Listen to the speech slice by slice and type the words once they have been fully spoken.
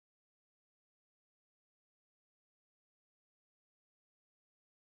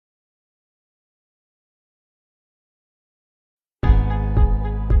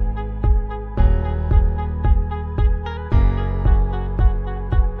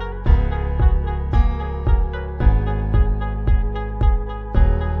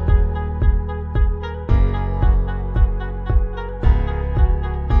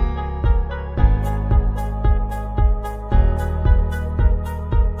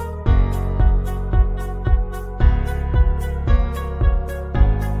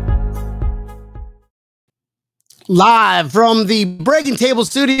Live from the Breaking Table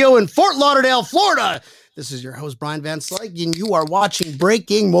Studio in Fort Lauderdale, Florida. This is your host, Brian Van Slyke, and you are watching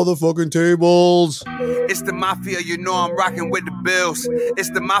Breaking Motherfucking Tables. It's the Mafia, you know I'm rocking with the Bills. It's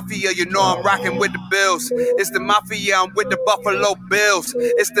the Mafia, you know I'm rocking with the Bills. It's the Mafia, I'm with the Buffalo Bills.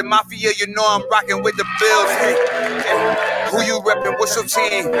 It's the Mafia, you know I'm rocking with the Bills. Hey, who you reppin'? What's your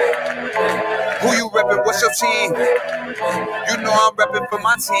team? Who you reppin'? What's your team? You know I'm reppin' for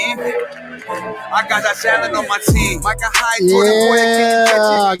my team. I got that talent on my team.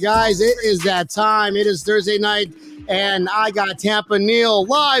 Yeah, guys, it is that time. It is Thursday night, and I got Tampa Neil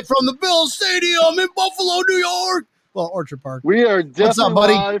live from the Bills Stadium in Buffalo, New York. Well, Orchard Park. We are definitely up,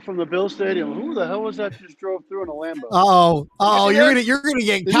 buddy? live from the Bills Stadium. Who the hell was that just drove through in a Lambo? You're gonna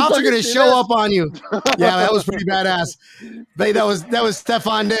get cops are gonna show up on you. Yeah, that was pretty badass. But that was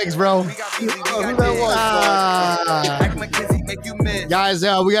Stephon Diggs, bro. Who that was? Guys,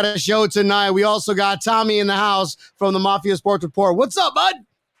 we got a show tonight. We also got Tommy in the house from the Mafia Sports Report. What's up, bud?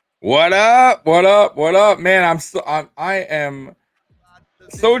 What up? What up? What up, man? I am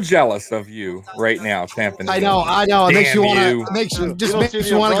so jealous of you right now, Tampa. I know. It makes you want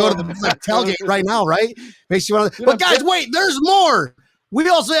to go to the tailgate right now, right? Makes you want to. But guys, wait, there's more. We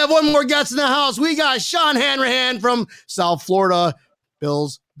also have one more guest in the house. We got Sean Hanrahan from South Florida,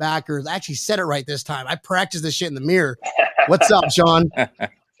 Bills backers. I actually said it right this time. I practiced this shit in the mirror. What's up, Sean?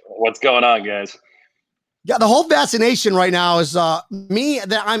 What's going on, guys? Yeah, the whole fascination right now is me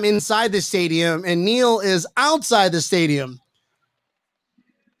that I'm inside the stadium and Neil is outside the stadium.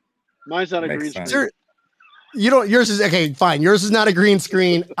 Mine's not a green screen. Yours is okay, fine. Yours is not a green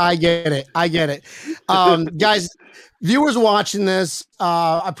screen. I get it. Guys, viewers watching this,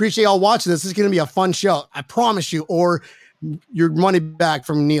 I appreciate y'all watching this. This is going to be a fun show. I promise you, or your money back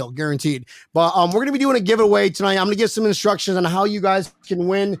from Neil, guaranteed. But we're going to be doing a giveaway tonight. I'm going to give some instructions on how you guys can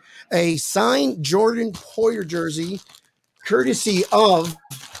win a signed Jordan Poyer jersey, courtesy of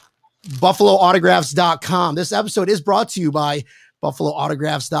BuffaloAutographs.com. This episode is brought to you by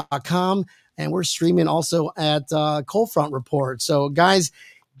BuffaloAutographs.com, and we're streaming also at Cold Front Report. So, guys,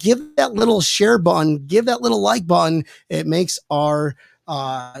 give that little share button, give that little like button. It makes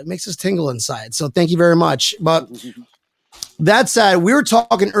us tingle inside. So, thank you very much. But that said, we were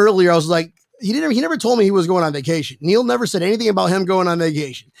talking earlier. I was like, he never told me he was going on vacation. Neil never said anything about him going on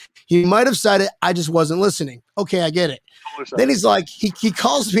vacation. He might have said it. I just wasn't listening. Okay, I get it. Then he's like, he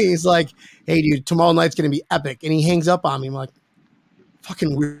calls me. He's like, hey, dude, tomorrow night's going to be epic. And he hangs up on me. I'm like,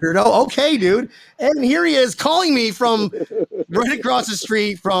 fucking weirdo. Okay, dude. And here he is calling me from right across the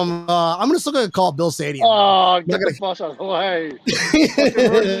street from, I'm just going to call Bill Stadium. Oh, get the fuck out of the way.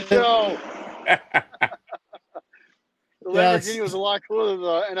 The Lamborghini was a lot cooler than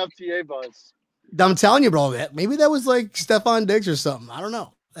the NFTA bus. I'm telling you, bro, maybe that was like Stephon Diggs or something. I don't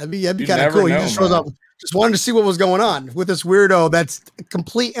know. That'd be kind of cool. He just shows up. Just wanted to see what was going on with this weirdo that's a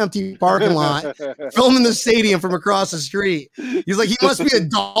complete empty parking lot, filming the stadium from across the street. He's like, he must be a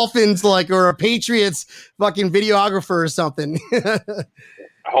Dolphins or a Patriots fucking videographer or something.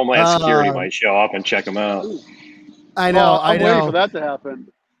 Homeland Security might show up and check him out. I know. I'm waiting for that to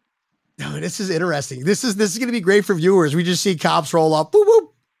happen. No, this is interesting. This is going to be great for viewers. We just see cops roll up. Boop,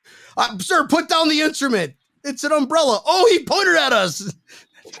 boop. Sir, put down the instrument. It's an umbrella. Oh, he pointed at us.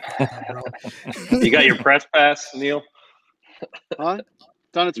 You got your press pass, Neil? Huh?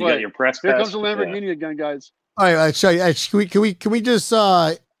 It's on its way. You got your press pass? Here comes the Lamborghini again, guys. All right, I'll show you. Can we just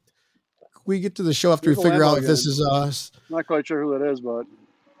we get to the show after we figure out if this is us? Not quite sure who that is, but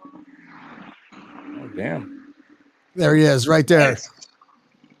Oh, damn. There he is, right there. Nice.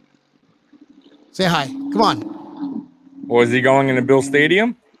 Say hi. Come on. Was he going into Bill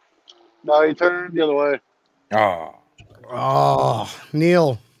Stadium? no, he turned the other way. Oh,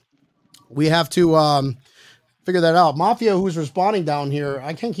 Neil, we have to figure that out. Mafia, who's responding down here,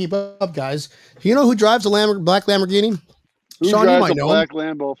 I can't keep up, guys. Do you know who drives a black Lamborghini? Who Sean, drives you might a know black him.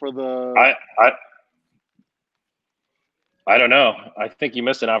 Lambo for the? I don't know. I think you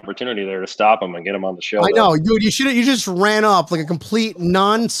missed an opportunity there to stop him and get him on the show. I know, dude. You just ran up like a complete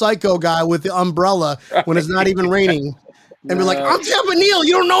non-psycho guy with the umbrella when it's not even raining, and be like, "I'm Tampa Neil.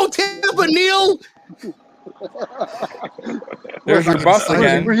 You don't know Tampa Neil." There's your bus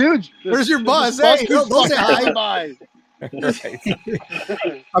again. We're huge. Where's your bus? Hey, don't say hi.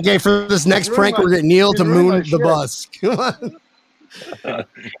 Okay, for this next prank, we're getting Neil to moon the bus. Come on.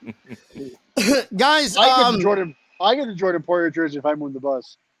 Guys, I get the Jordan Poyer jersey if I moon the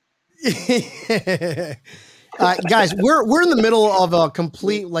bus. Guys, we're in the middle of a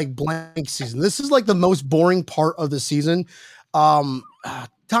complete blank season. This is the most boring part of the season.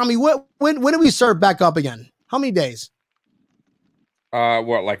 Tommy, when did we start back up again? How many days?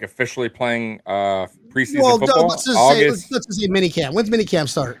 What, like officially playing preseason Well, football? let's just August. let's just say minicamp. When's minicamp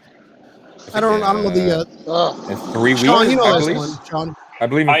start? I don't know the. In 3 weeks. Sean, you know I this believe. one. Sean, I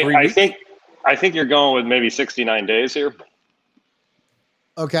believe in 3 weeks. I think you're going with maybe 69 days here.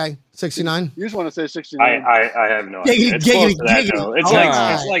 okay, 69. You just want to say 69. I have no idea. It's close to that though. It's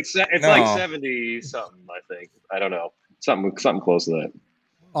like 70 something. I think. I don't know. Something close to that.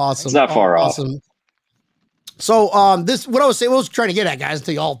 Awesome. It's not far off. So this what I was trying to get at, guys,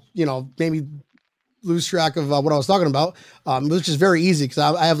 until y'all maybe lose track of what I was talking about, which is very easy because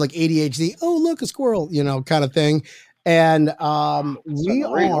I have like ADHD. Oh, look, a squirrel, kind of thing. And we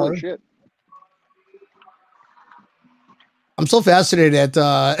are. I'm so fascinated at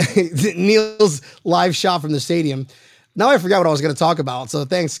Neil's live shot from the stadium. Now I forgot what I was going to talk about. So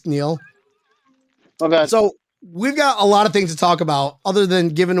thanks, Neil. Okay. So we've got a lot of things to talk about other than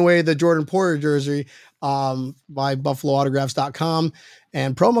giving away the Jordan Poyer jersey by BuffaloAutographs.com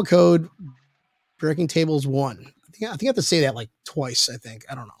and promo code Breaking Tables 1. I think I have to say that like twice. I think.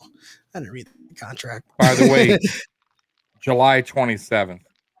 I don't know. I didn't read the contract. By the way, July 27th.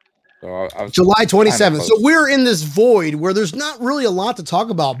 So July 27th. So we're in this void where there's not really a lot to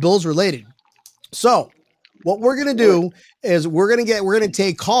talk about Bills related. So what we're going to do is we're going to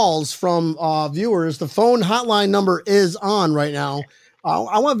take calls from viewers. The phone hotline number is on right now.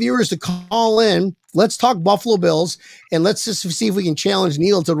 I want viewers to call in. Let's talk Buffalo Bills and let's just see if we can challenge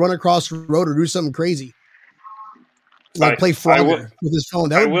Neil to run across the road or do something crazy. Like play Frogger with his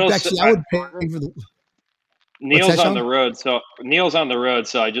phone. I would pay for the Neil's on the road,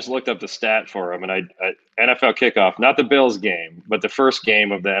 so I just looked up the stat for him, and I NFL kickoff, not the Bills game, but the first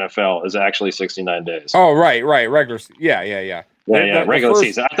game of the NFL is actually 69 days. Oh, right, regular. Yeah. Regular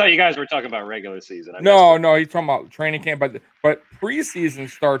season. I thought you guys were talking about regular season. No, he's talking about training camp, but preseason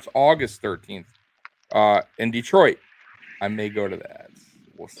starts August 13th in Detroit. I may go to that.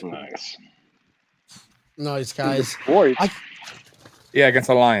 We'll see. Nice, guys. Yeah, against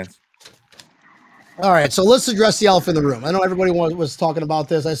the Lions. All right, so let's address the elephant in the room. I know everybody was talking about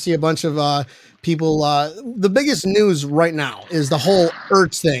this. I see a bunch of people. The biggest news right now is the whole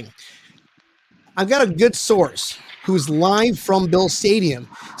Ertz thing. I've got a good source who's live from Bill Stadium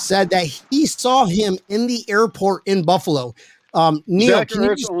said that he saw him in the airport in Buffalo. Neil, can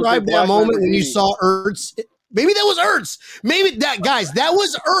you describe that moment when you saw Ertz? Maybe that was Ertz. Maybe that was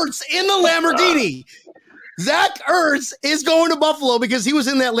Ertz in the Lamborghini. Zach Ertz is going to Buffalo because he was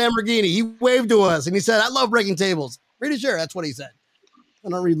in that Lamborghini. He waved to us and he said, "I love breaking tables." Pretty sure that's what he said. I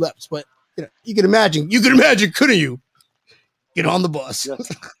don't read lips, but you can imagine. You can imagine, couldn't you? Get on the bus. Yes.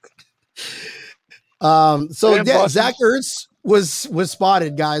 Zach Ertz was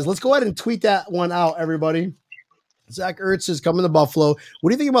spotted, guys. Let's go ahead and tweet that one out, everybody. Zach Ertz is coming to Buffalo. What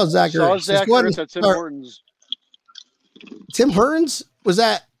do you think about Zach Ertz? Zach Ertz at Tim Hortons. Tim Hortons? Was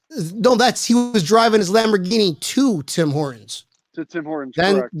that? No, he was driving his Lamborghini to Tim Hortons. To Tim Hortons,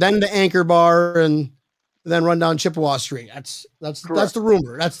 correct. Then the Anchor Bar and then run down Chippewa Street. That's the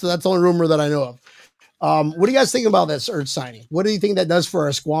rumor. That's the only rumor that I know of. What do you guys think about this Ertz signing? What do you think that does for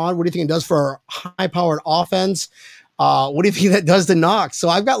our squad? What do you think it does for our high-powered offense? What do you think that does to Knox? So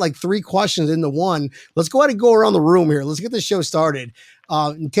I've got like 3 questions into one. Let's go ahead and go around the room here. Let's get the show started.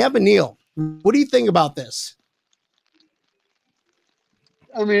 Tampa Neil, what do you think about this?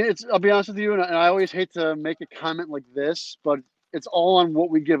 I mean, I'll be honest with you, and I always hate to make a comment like this, but it's all on what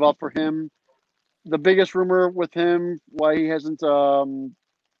we give up for him. The biggest rumor with him, why he hasn't done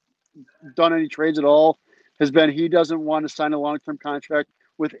any trades at all, has been he doesn't want to sign a long-term contract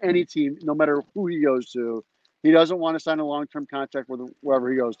with any team, no matter who he goes to. He doesn't want to sign a long-term contract with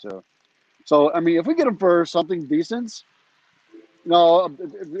wherever he goes to. So, I mean, if we get him for something decent,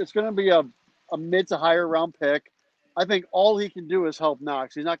 it's going to be a mid to higher round pick. I think all he can do is help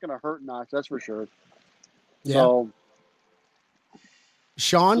Knox. He's not going to hurt Knox, that's for sure. Yeah. So,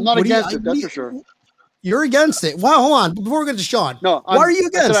 Sean, I'm not against it, that's for sure. You're against it. Wow, hold on. Before we get to Sean, why are you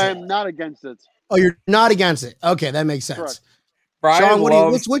against it? I am not against it. Oh, you're not against it. Okay, that makes sense. Correct. Sean,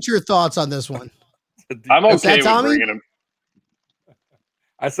 what's your thoughts on this one? I'm okay with bringing him.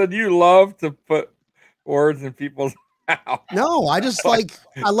 I said you love to put words in people's mouth. No, I just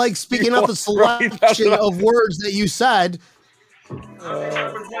I like speaking up the selection of words that you said. Hold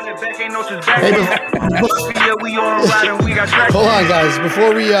on, guys.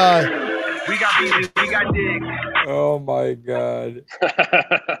 Before we got dig. Oh my god.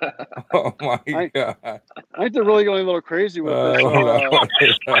 Oh my god. I think they're really going a little crazy with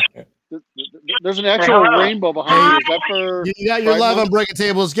this. There's an actual rainbow behind you. Is that for you got your live on Breaking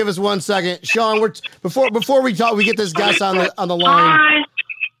Tables? Give us 1 second, Sean. Before we talk, we get this guest on the line.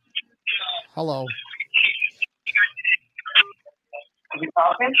 Hello.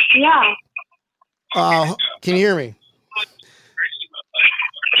 Yeah. Can you hear me?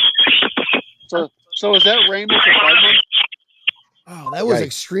 So is that Rainbow for Pride Month? Oh, that was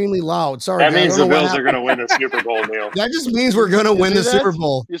extremely loud. Sorry, That guys. means the Bills are going to win the Super Bowl, Neil. That just means we're going to win the Super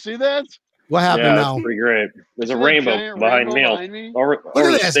Bowl. You see that? What happened now? That's pretty great. There's a rainbow behind Neil. Look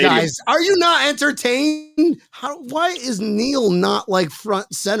at this, guys. Are you not entertained? Why is Neil not like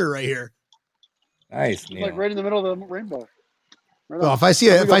front center right here? Nice, Neil. Like right in the middle of the rainbow. Well, if I see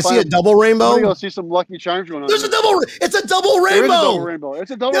a double rainbow, I'm gonna go see some Lucky Charms going on. There's a double. It's a double rainbow. There is a double rainbow.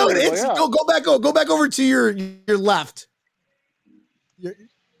 It's a double rainbow. Yeah. Go back over to your left.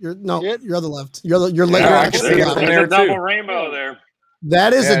 Your other left. Your left. There's a double rainbow there.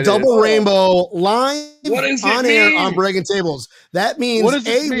 That is a double rainbow live on air on Breaking Tables. That means we're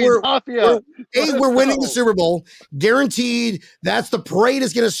winning the Super Bowl, guaranteed. That's the parade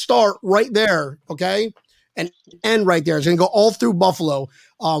is going to start right there, okay, and end right there. It's going to go all through Buffalo.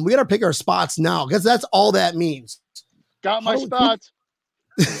 We got to pick our spots now because that's all that means. Got my spots.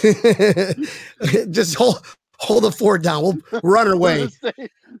 Just hold the fort down. We'll run away.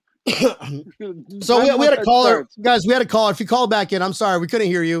 So we had a caller, guys. We had a caller. If you call back in, I'm sorry, we couldn't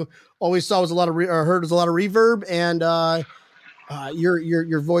hear you. All we saw was a lot of heard was a lot of reverb, and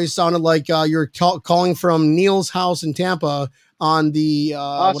your voice sounded like you're calling from Neil's house in Tampa on the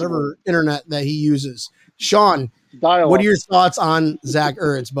whatever internet that he uses. Sean, what are your thoughts on Zach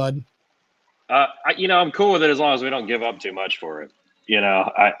Ertz, bud? I'm cool with it as long as we don't give up too much for it.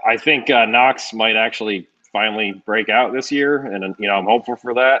 I think Knox might actually finally break out this year, and I'm hopeful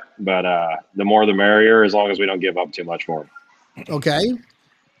for that. But the more the merrier, as long as we don't give up too much for him. Okay.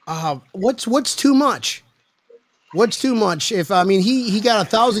 What's too much? What's too much? If he got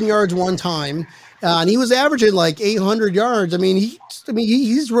 1,000 yards one time, and he was averaging like 800 yards.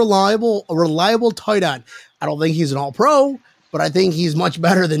 He's a reliable tight end. I don't think he's an all-pro, but I think he's much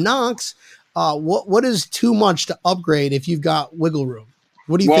better than Knox. What is too much to upgrade if you've got wiggle room?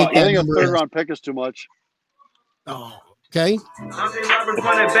 What do you think? I think a third-round pick is too much. Oh, okay.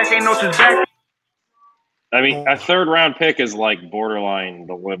 A third-round pick is like borderline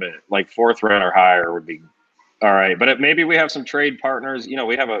the limit. Like fourth round or higher would be all right. But maybe we have some trade partners.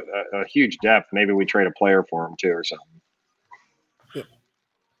 We have a huge depth. Maybe we trade a player for him too or something. Yeah.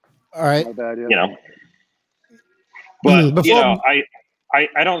 All right. Not bad, yeah. But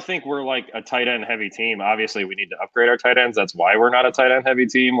I don't think we're like a tight end heavy team. Obviously, we need to upgrade our tight ends. That's why we're not a tight end heavy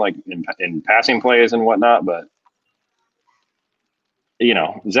team, like in passing plays and whatnot. But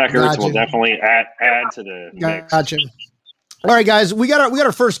Zach Ertz will definitely add to the mix. Gotcha. All right, guys, we got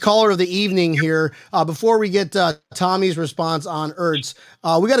our first caller of the evening here. Before we get Tommy's response on Ertz,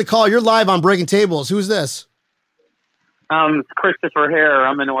 we got a call. You're live on Breaking Tables. Who's this? Christopher Hare.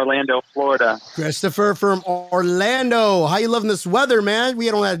 I'm in Orlando, Florida. Christopher from Orlando. How you loving this weather, man?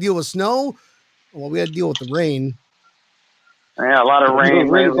 We don't have to deal with snow. Well, we had to deal with the rain. Yeah, a lot of rain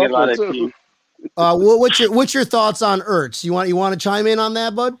lately, a lot of heat. What's your thoughts on Ertz? You want to chime in on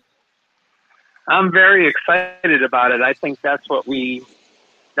that, bud? I'm very excited about it. I think that's what we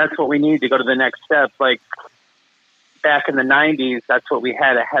need to go to the next step. Like back in the 90s, that's what we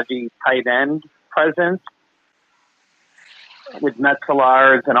had, a heavy tight end presence with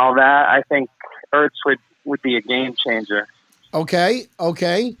Metzelars and all that. I think Ertz would be a game changer. Okay.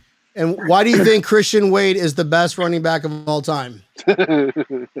 And why do you think Christian Wade is the best running back of all time?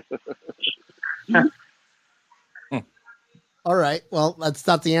 All right. Well, that's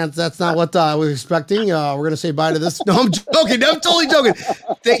not the answer. That's not what I was expecting. We're going to say bye to this. No, I'm joking. I'm totally joking.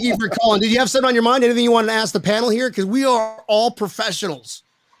 Thank you for calling. Did you have something on your mind? Anything you wanted to ask the panel here? Because we are all professionals,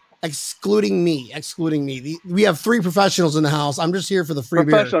 excluding me. We have 3 professionals in the house. I'm just here for the free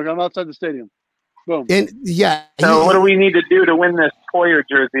beer. I'm outside the stadium. Boom. And yeah. So what do we need to do to win this Poyer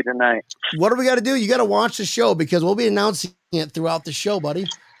jersey tonight? What do we got to do? You got to watch the show because we'll be announcing it throughout the show, buddy.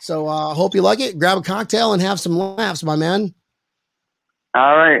 So I hope you like it. Grab a cocktail and have some laughs, my man.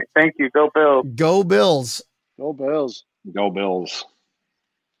 All right. Thank you. Go Bills. Go Bills. Go Bills. Go Bills.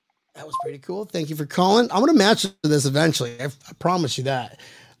 That was pretty cool. Thank you for calling. I'm going to match this eventually. I promise you that.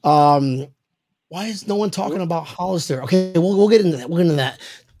 Why is no one talking about Hollister? Okay, we'll get into that. We'll get into that.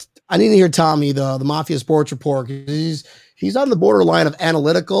 I need to hear Tommy, the Mafia Sports Report. He's on the borderline of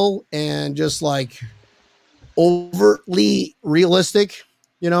analytical and just like overtly realistic.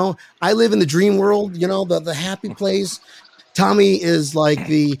 I live in the dream world, the happy place. Tommy is like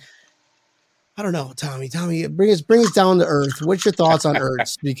I don't know, Tommy, bring us down to earth. What's your thoughts on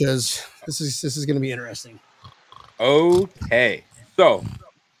Ertz? Because this is going to be interesting. Okay. So,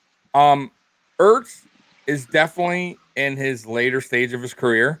 Ertz is definitely in his later stage of his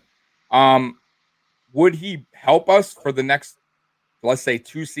career. Would he help us for the next let's say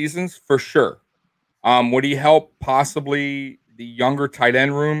 2 seasons for sure. Would he help possibly the younger tight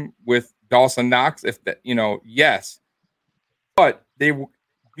end room with Dawson Knox? If that, yes, but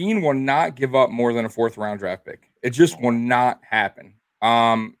Bean will not give up more than a 4th round draft pick. It just will not happen.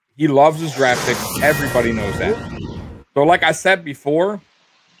 He loves his draft picks. Everybody knows that. So, like I said before,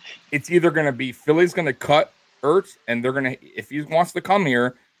 it's either going to be Philly's going to cut Ertz, and they're going to, if he wants to come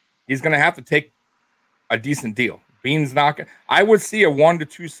here, he's going to have to take a decent deal. Bean's not going. I would see a 1 to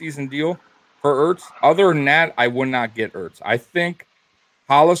 2 season deal for Ertz. Other than that, I would not get Ertz. I think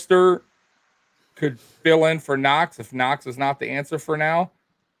Hollister could fill in for Knox if Knox is not the answer for now.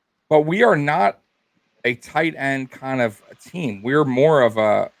 But we are not a tight end kind of a team. We're more of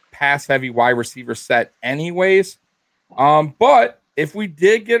a pass heavy wide receiver set anyways. But if we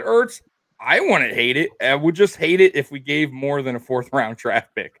did get Ertz, I wouldn't hate it. I would just hate it if we gave more than a 4th round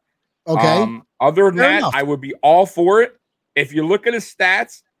draft pick. Okay. Other than Fair that, enough. I would be all for it. If you look at his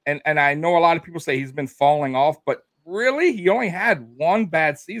stats, and I know a lot of people say he's been falling off, but really, he only had 1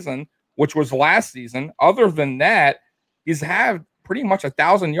 bad season, which was last season. Other than that, he's had pretty much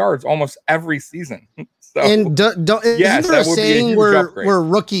 1,000 yards almost every season. So, and isn't yes, there a that would be a saying huge where upgrade.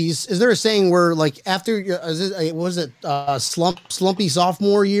 rookies? Is there a saying where like after slumpy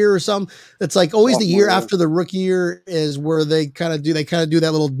sophomore year or something? It's like always the year after the rookie year is where they kind of do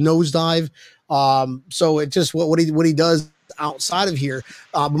that little nosedive. So it just what he does outside of here.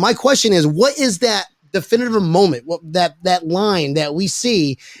 But my question is, what is that definitive moment? What that line that we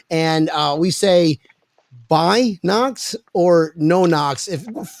see and we say, buy Knox or no Knox? If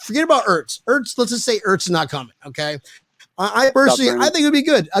forget about Ertz, let's just say Ertz is not coming. Okay. I personally, I think it'd be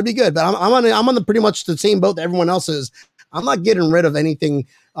good. I'd be good, but I'm on the pretty much the same boat that everyone else is. I'm not getting rid of anything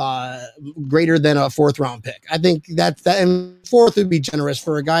greater than a 4th round pick. I think that and 4th would be generous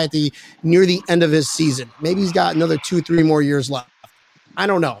for a guy near the end of his season. Maybe he's got another 2-3 more years left. I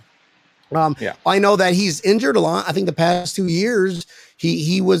don't know. I know that he's injured a lot. I think the past 2 years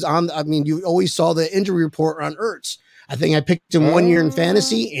he was on. I mean, you always saw the injury report on Ertz. I think I picked him 1 year in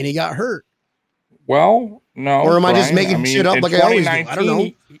fantasy and he got hurt. Well, no. Or am I just making shit up like I always do? I don't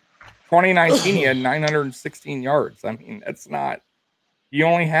know. 2019, he had 916 yards. I mean, that's not. He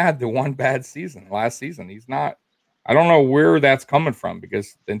only had the 1 bad season last season. He's not. I don't know where that's coming from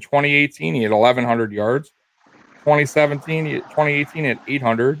because in 2018 he had 1,100 yards. 2018 he had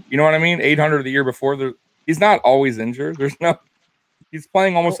 800. You know what I mean? 800 the year before. He's not always injured. He's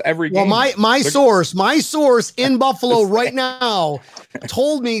playing almost every game. Well, my source in Buffalo right now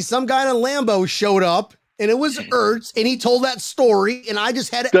told me some guy in a Lambo showed up and it was Ertz and he told that story and I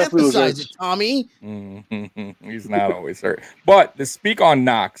just had to emphasize it, Tommy. He's not always hurt. But to speak on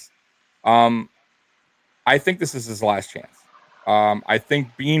Knox, I think this is his last chance. I think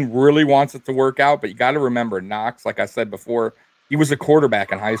Bean really wants it to work out, but you got to remember Knox, like I said before, he was a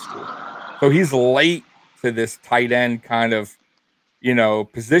quarterback in high school. So he's late to this tight end kind of,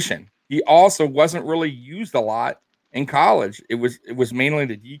 position. He also wasn't really used a lot in college. It was mainly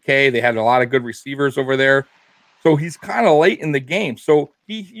the DK. They had a lot of good receivers over there. So he's kind of late in the game. So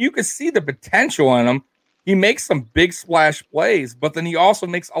you could see the potential in him. He makes some big splash plays, but then he also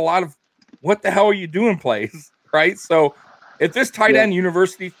makes a lot of what the hell are you doing plays, right? So if this tight end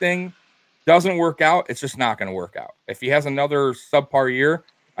university thing doesn't work out, it's just not going to work out. If he has another subpar year,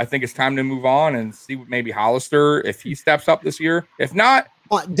 I think it's time to move on and see what maybe Hollister, if he steps up this year. If not,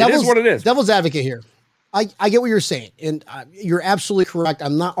 it is what it is. Devil's advocate here. I get what you're saying, and you're absolutely correct.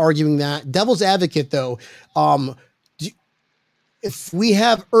 I'm not arguing that. Devil's advocate, though, if we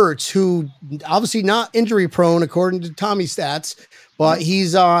have Ertz, who obviously not injury prone according to Tommy's stats, but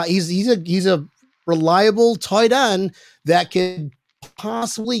he's a reliable tight end that could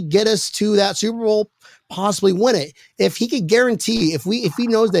possibly get us to that Super Bowl, possibly win it. If he could guarantee, if he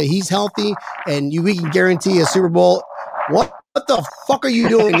knows that he's healthy and we can guarantee a Super Bowl, what the fuck are you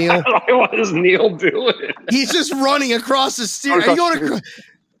doing, Neil? What is Neil doing? He's just running across the steer. He's Naruto.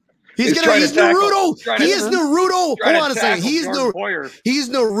 He is Naruto. Hold on a second. He's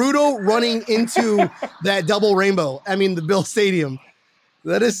Naruto running into that double rainbow. I mean, the Bill Stadium.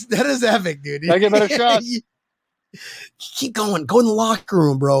 That is epic, dude. I get better shots. Keep going. Go in the locker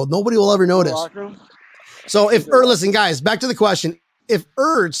room, bro. Nobody will ever notice. So listen, guys, back to the question. If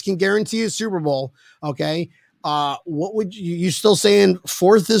Ertz can guarantee a Super Bowl, okay, what would you still saying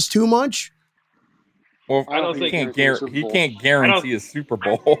 4th is too much? Well, I don't think he can't guarantee a Super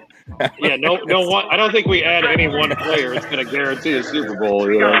Bowl. Yeah, no one. I don't think we add any one player. It's going to guarantee a Super Bowl.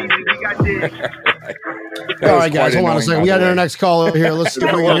 All right, guys, hold on a second. We got our next call over here. Let's see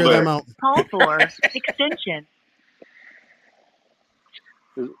if we can hear them out. Call for extension.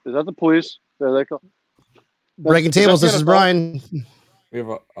 Is that the police? There they go. Breaking tables. This is Brian. We have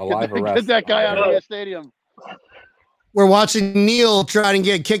a live arrest. Get that guy out of the stadium. We're watching Neil try and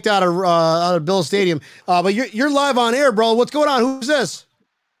get kicked out of Bill Stadium. But you're live on air, bro. What's going on? Who's this?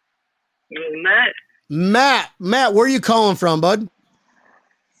 Matt. Matt, where are you calling from, bud?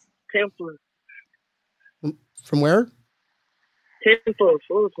 Tampa. From where? Tampa,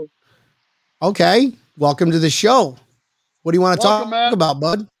 Florida. Okay. Welcome to the show. What do you want to talk Matt. about,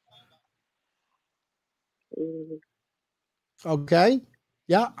 bud? Okay.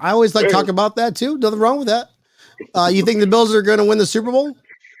 Yeah, I always like talking about that too. Nothing wrong with that. You think the Bills are going to win the Super Bowl?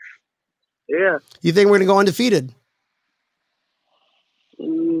 Yeah. You think we're going to go undefeated?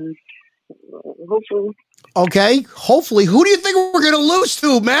 Hopefully. Okay. Hopefully. Who do you think we're going to lose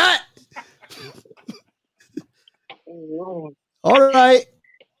to, Matt? All right.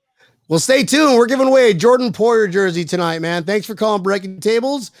 Well, stay tuned. We're giving away a Jordan Poyer jersey tonight, man. Thanks for calling Breaking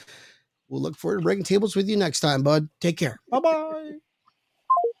Tables. We'll look forward to breaking tables with you next time, bud. Take care. Bye-bye.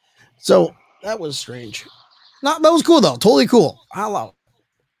 So that was strange. No, that was cool, though. Totally cool. Hello.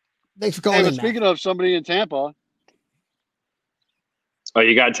 Thanks for calling Hey, but in. speaking of somebody in Tampa. Oh,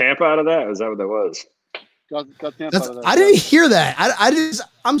 you got Tampa out of that? Is that what that was? Got Tampa out of that. I didn't hear that.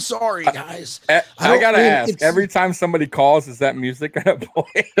 I'm sorry, guys. I gotta ask. Every time somebody calls, is that music gonna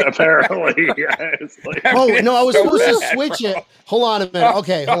play? Apparently, yeah. Like, Oh no, I was supposed to switch it. Hold on a minute.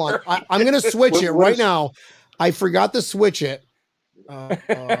 Okay, hold on. I'm gonna switch it right now. I forgot to switch it.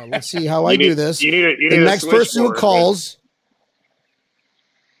 Let's see how I do this. You need The next person who calls.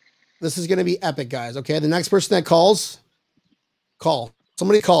 This is gonna be epic, guys. Okay, the next person that calls, call.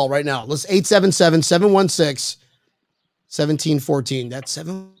 Somebody call right now. Let's 877-716-1714. That's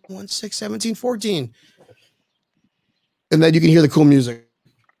 716-1714. And then you can hear the cool music.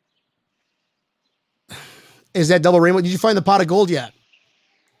 Is that double rainbow? Did you find the pot of gold yet?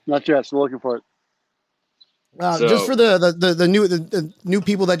 Not yet. Still looking for it. Just for the new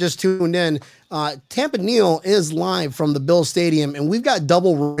people that just tuned in, Tampa Neil is live from the Bill Stadium, and we've got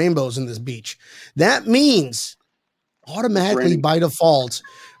double rainbows in this beach. That means automatically by default,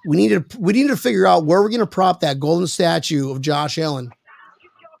 we need to figure out where we're going to prop that golden statue of Josh Allen.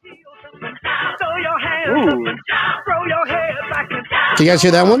 Ooh. Do you guys hear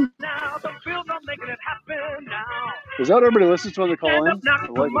that one? Is that what everybody listens to when they call in?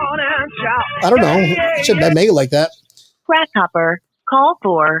 I don't know. Should I make it like that? Grasshopper, call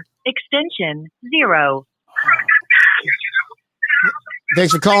for extension 0.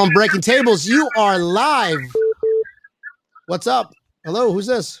 Thanks for calling Breaking Tables. You are live. What's up? Hello, who's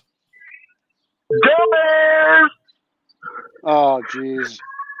this? Oh, jeez.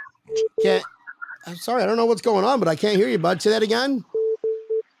 I'm sorry, I don't know what's going on, but I can't hear you, bud. Say that again.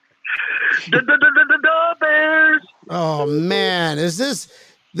 The Bears. Oh man, this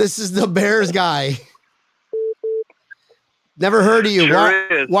is the Bears guy. Never heard of you.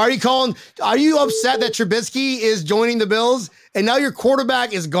 Sure Why are you calling? Are you upset that Trubisky is joining the Bills and now your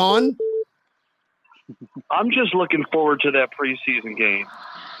quarterback is gone? I'm just looking forward to that preseason game.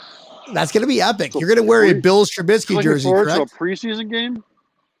 That's going to be epic. You're going to wear a Bills Trubisky jersey, forward correct? to a preseason game?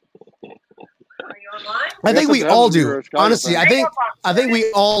 I think we all do. Honestly, I think we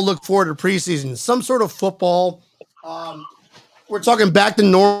all look forward to preseason. Some sort of football. We're talking back to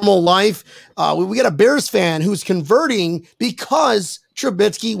normal life. We got a Bears fan who's converting because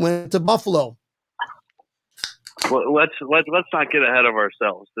Trubisky went to Buffalo. Well, let's not get ahead of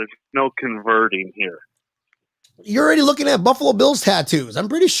ourselves. There's no converting here. You're already looking at Buffalo Bills tattoos. I'm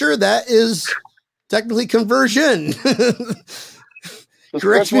pretty sure that is technically conversion.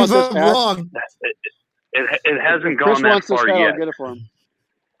 Correct me if I'm wrong. It hasn't gone Chris that wants far this hat. yet. I'll get it for him.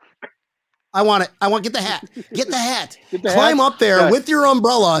 I want it. Get the hat. Get the hat. Get the Climb hat? up there Yes. with your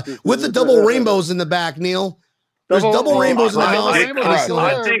umbrella with the double rainbows in the back, Neil. There's double rainbows in the house. I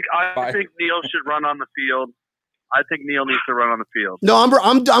think Neil should run on the field. I think Neil needs to run on the field. No,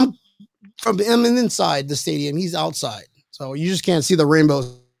 I'm inside the stadium. He's outside, so you just can't see the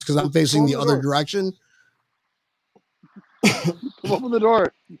rainbows because I'm facing the other direction. Open the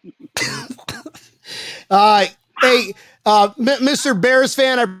door. Hey, Mr. Bears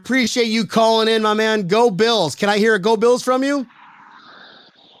fan, I appreciate you calling in, my man. Go Bills! Can I hear a Go Bills from you?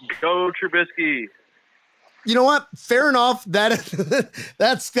 Go Trubisky. You know what? Fair enough.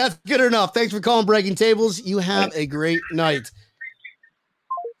 That's good enough. Thanks for calling Breaking Tables. You have a great night.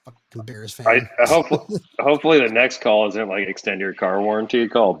 Fucking Bears fan. Hopefully the next call isn't like extend your car warranty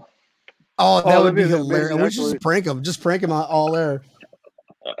call. Oh, that would be that'd be hilarious. amazing, We should just prank him. Just prank him all there.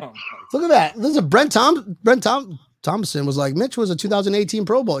 Oh, Look at that. This is Brent Thompson was like, Mitch was a 2018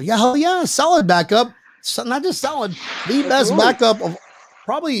 Pro Bowl. Yeah, hell yeah. Solid backup. So, not just solid. The best backup of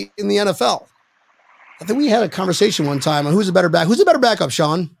probably in the NFL. I think we had a conversation one time on who's a better backup,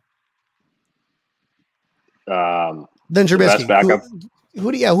 Sean? Than Trubisky. Best backup.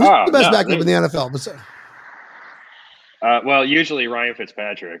 Who's the best backup in the NFL? Well, usually Ryan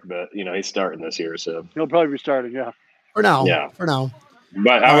Fitzpatrick, but he's starting this year, so He'll probably be starting. Yeah. For now. Yeah. For now.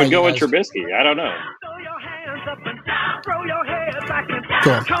 But I would go with Trubisky. I don't know.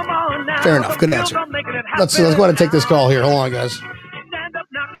 Cool. Fair enough. Good answer. Let's go ahead and take this call here. Hold on, guys.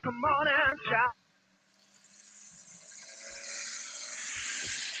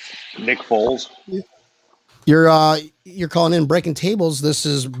 Nick Foles. You're calling in breaking tables. This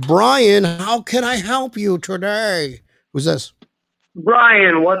is Brian. How can I help you today? Who's this?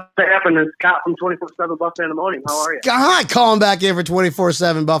 Brian, what's happening? Scott from 24/7 Buff Pandemonium. How are you? Scott calling back in for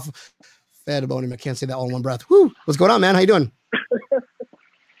 24/7 Buff Pandemonium. I can't say that all in one breath. Woo! What's going on, man? How you doing?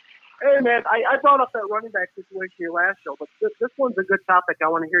 Hey, man, I brought up that running back situation your last show, but this one's a good topic. I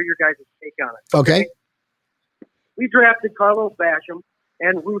want to hear your guys' take on it. Okay. We drafted Carlos Basham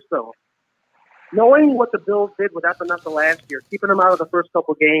and Russo. Knowing what the Bills did with Epinesa last year, keeping him out of the first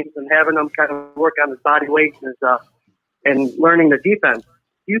couple games and having him kind of work on his body weight and learning the defense,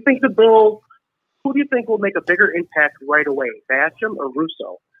 do you think the Bills, who do you think will make a bigger impact right away, Basham or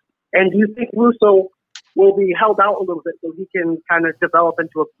Russo? And do you think Russo will be held out a little bit so he can kind of develop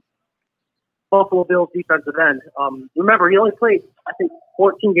into a Buffalo Bills defensive end? Remember, he only played, I think,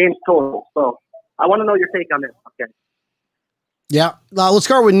 14 games total. So I want to know your take on this. Okay. Yeah. Let's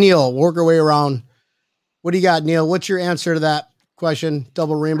start with Neil. Work our way around. What do you got, Neil? What's your answer to that question?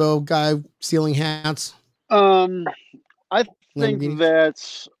 Double rainbow guy stealing hats? I think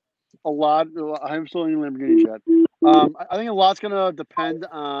that's a lot. I'm still in Lamborghini chat. I think a lot's going to depend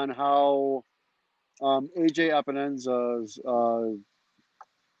on how AJ Epenesa's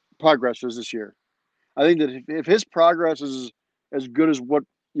progress is this year. I think that if his progress is as good as what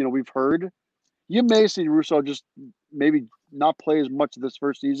we've heard, you may see Russo just maybe not play as much this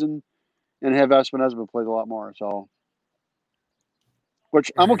first season and have Epenesa play a lot more. So,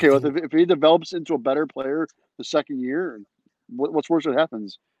 which I'm okay with. If he develops into a better player the second year, what's worse that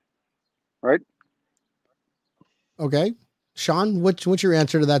happens, right? Okay, Sean, what's your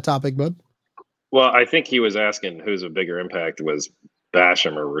answer to that topic, bud? Well, I think he was asking who's a bigger impact, was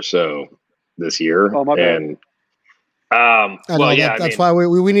Basham or Rousseau this year. Oh, my bad. And that's why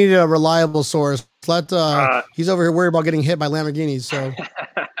we need a reliable source. He's over here worried about getting hit by Lamborghinis. So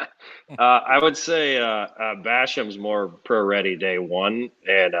I would say Basham's more pro ready day one,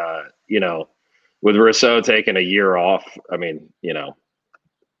 and with Rousseau taking a year off,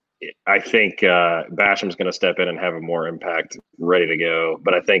 I think Basham's going to step in and have a more impact, ready to go.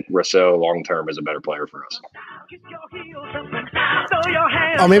 But I think Rousseau long term is a better player for us.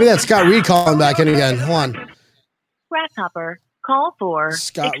 Oh, maybe that's Scott Reed calling back in again. Hold on. Grasshopper, call for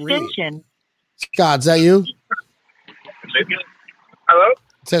Scott extension. Reed. Scott, is that you? Hello?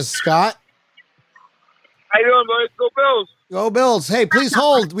 It says Scott. How you doing, boys? Go Bills. Go Bills. Hey, please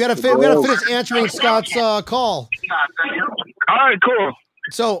hold. We got to finish answering Scott's call. All right, cool.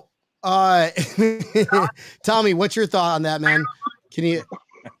 So, Tommy, what's your thought on that, man? Can you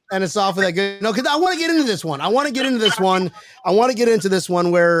end us off with that good? No, because I want to get into this one. I want to get into this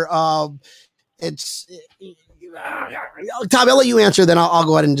one where it's Tommy, I'll let you answer, then I'll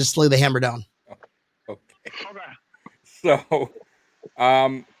go ahead and just lay the hammer down. Okay. So,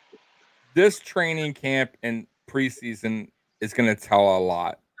 this training camp and preseason is going to tell a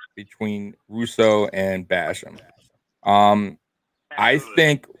lot between Russo and Basham. I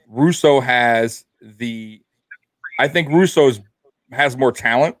think Russo has more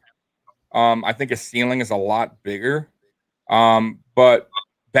talent. I think his ceiling is a lot bigger. But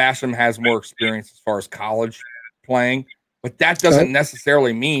Basham has more experience as far as college playing, but that doesn't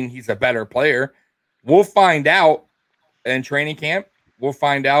necessarily mean he's a better player. We'll find out in training camp. We'll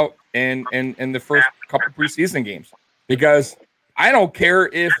find out in the first couple preseason games, because I don't care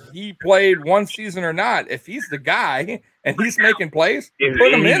if he played one season or not. If he's the guy and he's making plays,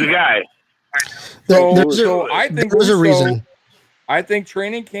 put him in. The guy. So I think there's a reason. I think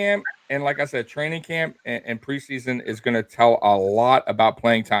training camp, and like I said, training camp and preseason is going to tell a lot about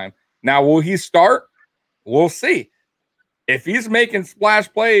playing time. Now, will he start? We'll see. If he's making splash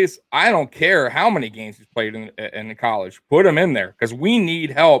plays, I don't care how many games he's played in college. Put him in there, because we need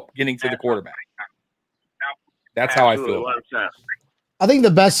help getting to the quarterback. That's how I feel. I think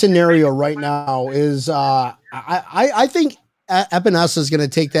the best scenario right now is I think Epenesa is going to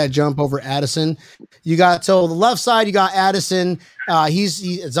take that jump over Addison. You got the left side, you got Addison.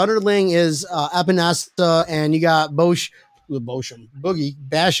 His underling is Epenesa, and you got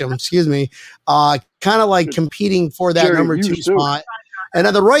Basham, excuse me. Kind of like competing for that number 2 spot. And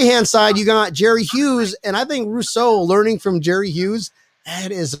on the right-hand side, you got Jerry Hughes. And I think Rousseau, learning from Jerry Hughes,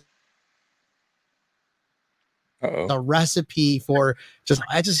 that is the recipe for just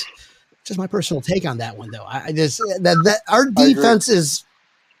my personal take on that one, though. I just that our defense is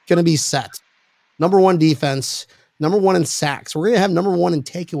going to be set. Number one defense, number one in sacks. We're going to have number one in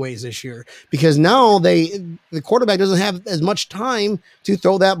takeaways this year because now the quarterback doesn't have as much time to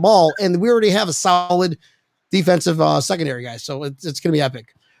throw that ball, and we already have a solid defensive secondary, guys. So it's going to be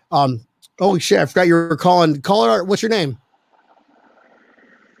epic. Holy shit! I forgot you were calling. Caller, what's your name?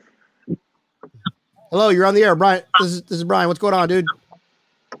 Hello, you're on the air, Brian. This is Brian. What's going on, dude?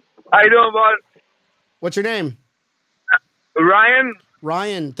 How you doing, bud? What's your name? Ryan.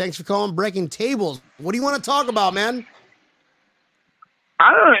 Ryan, thanks for calling Breaking Tables. What do you want to talk about, man?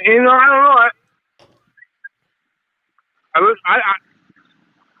 I don't know.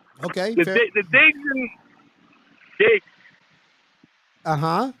 Okay. The Diggs and Diggs.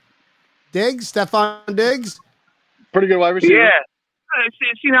 Diggs, Stephon Diggs. Pretty good wide receiver. Yeah.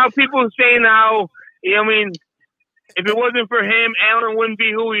 See how people are saying how, I mean, if it wasn't for him, Allen wouldn't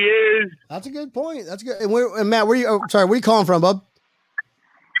be who he is. That's a good point. That's good. And Matt, where are you calling from, bub?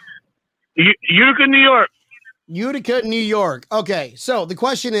 Utica, New York. Utica, New York. Okay, so the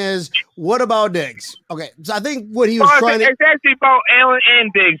question is, what about Diggs? Okay, so I think what he was trying to... It's actually about Allen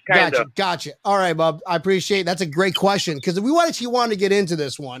and Diggs, kind of. Gotcha. All right, bub. I appreciate it. That's a great question because we actually wanted to get into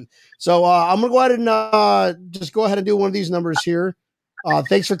this one. So I'm going to go ahead and just go ahead and do one of these numbers here.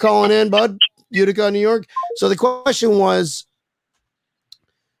 Thanks for calling in, bud. Utica, New York. So the question was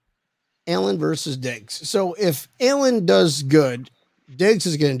Allen versus Diggs. So if Allen does good, Diggs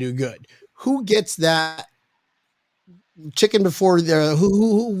is going to do good. Who gets that chicken before the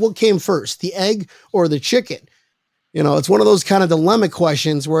what came first, the egg or the chicken? You know, it's one of those kind of dilemma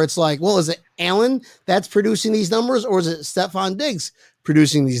questions where it's like, well, is it Allen that's producing these numbers or is it Stephon Diggs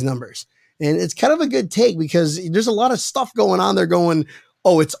producing these numbers? And it's kind of a good take because there's a lot of stuff going on there going,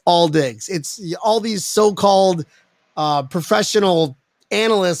 oh, it's all Diggs. It's all these so-called professional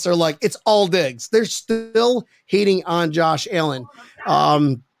analysts are like, it's all Diggs. They're still hating on Josh Allen.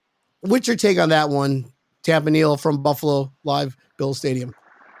 What's your take on that one, Tampa Neal from Buffalo Live Bill Stadium?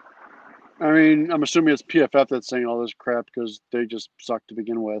 I mean, I'm assuming it's PFF that's saying all this crap because they just suck to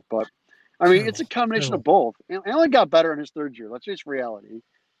begin with. But, I mean, it's a combination of both. Allen got better in his third year. That's just reality.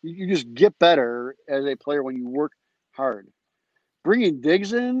 You just get better as a player when you work hard. Bringing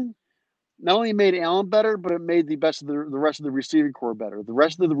Diggs in not only made Allen better, but it made the rest of the receiving core better. The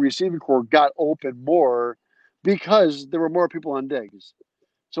rest of the receiving core got open more because there were more people on Diggs.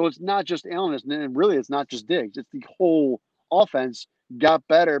 So it's not just Allen, and really it's not just Diggs. It's the whole offense got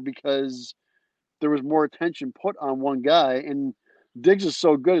better because there was more attention put on one guy. And Diggs is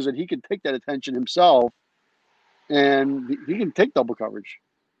so good is that he can take that attention himself, and he can take double coverage.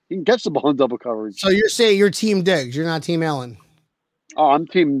 He can catch the ball in double coverage. So you're saying you're Team Diggs, you're not Team Allen? Oh, I'm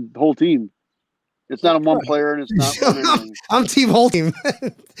the whole team. It's not a one player, and it's not. I'm team whole team.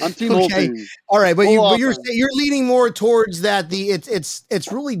 I'm team whole team. All right, but you're leaning more towards that.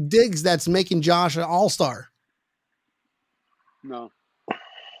 It's really Diggs that's making Josh an all-star. No,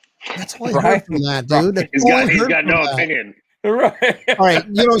 that's all I heard from that, dude. He's got no opinion. Right. All right,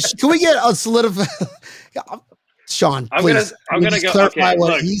 can we get a solidify? Sean, please. I'm gonna go. Clarify Okay,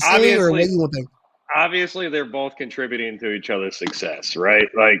 what look, he's saying or what you want to think. Obviously, they're both contributing to each other's success, right?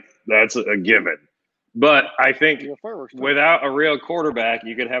 Like that's a given. But I think without a real quarterback,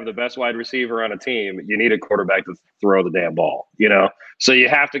 you could have the best wide receiver on a team. You need a quarterback to throw the damn ball, So you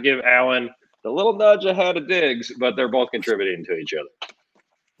have to give Allen the little nudge ahead of Diggs, but they're both contributing to each other.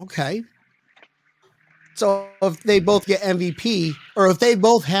 Okay. So if they both get MVP, or if they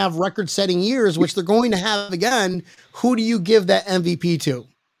both have record-setting years, which they're going to have again, who do you give that MVP to?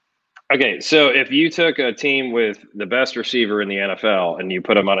 Okay, so if you took a team with the best receiver in the NFL and you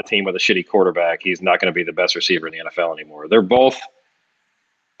put him on a team with a shitty quarterback, he's not going to be the best receiver in the NFL anymore. They're both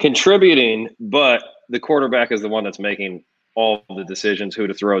contributing, but the quarterback is the one that's making all the decisions, who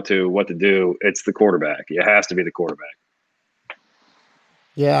to throw to, what to do. It's the quarterback. It has to be the quarterback.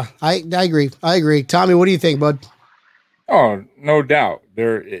 Yeah, I agree. Tommy, what do you think, bud? Oh, no doubt.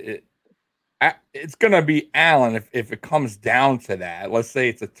 It's going to be Allen if it comes down to that. Let's say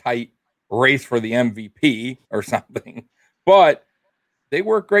it's a tight race for the MVP or something, but they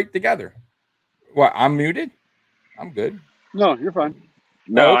work great together. What? I'm muted? I'm good. No, you're fine.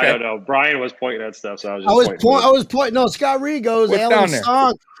 No, okay. I don't know. Brian was pointing at stuff, so I was pointing. No, Scott Reed goes, Allen's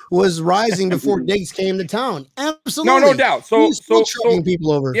song was rising before Diggs came to town. Absolutely. No doubt. So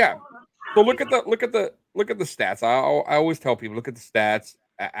people over. Yeah. So look at the stats. I always tell people, look at the stats,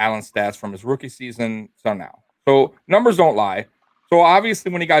 Allen's stats from his rookie season to now. So numbers don't lie. So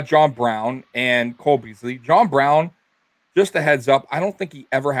obviously when he got John Brown and Cole Beasley, John Brown, just a heads up, I don't think he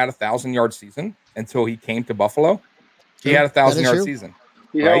ever had a 1,000-yard season until he came to Buffalo. He had a 1,000-yard season.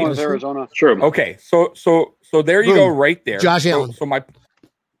 He had one with Arizona. True. Okay, so there you go, right there. Josh Allen. So my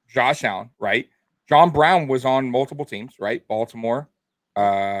Josh Allen, right? John Brown was on multiple teams, right? Baltimore,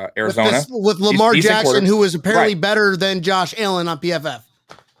 Arizona, with Lamar Jackson, who was apparently better than Josh Allen on PFF.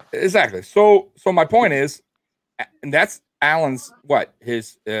 Exactly. So my point is, and that's Allen's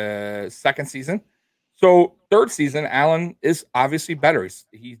his second season. So third season, Allen is obviously better.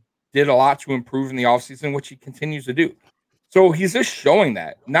 He did a lot to improve in the offseason, which he continues to do. So he's just showing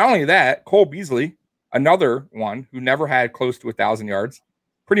that. Not only that, Cole Beasley, another one who never had close to 1,000 yards,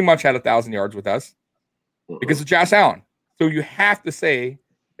 pretty much had 1,000 yards with us because of Josh Allen. So you have to say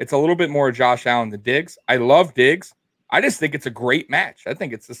it's a little bit more Josh Allen than Diggs. I love Diggs. I just think it's a great match. I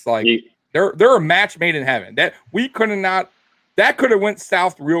think it's just like they're a match made in heaven. That could have went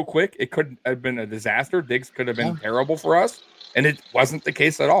south real quick. It could have been a disaster. Diggs could have been terrible for us, and it wasn't the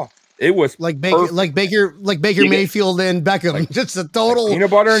case at all. It was like Baker Mayfield and Beckham. Just a total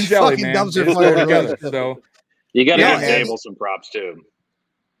peanut butter and jelly, man. Dumpster fire together. So you got to give Dable some props too.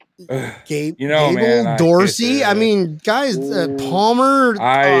 Gable, man, Dorsey. I mean, guys, Palmer.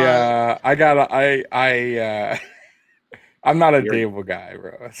 I'm not a Dable guy,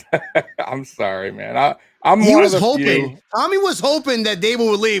 bro. I'm sorry, man. He was hoping. Tommy was hoping that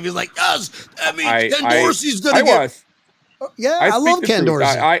Dable would leave. He's like, yes, that means Ken Dorsey's gonna get. Yeah, I love Ken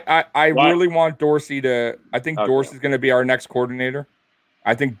Dorsey. I really want Dorsey to. I think Dorsey's going to be our next coordinator.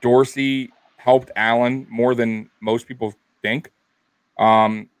 I think Dorsey helped Allen more than most people think,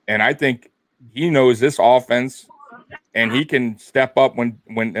 and I think he knows this offense, and he can step up when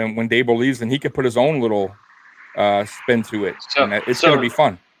Dable leaves, and he can put his own little spin to it. And it's going to be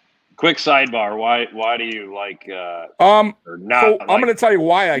fun. Quick sidebar: Why do you like? I'm going to tell you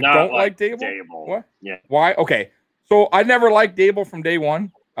why I don't like Dable. What? Yeah. Why? Okay. So I never liked Dable from day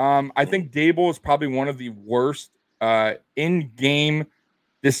one. I think Dable is probably one of the worst in-game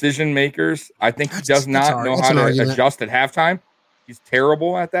decision makers. I think he does not know how to adjust at halftime. He's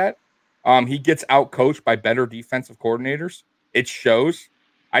terrible at that. He gets out-coached by better defensive coordinators. It shows.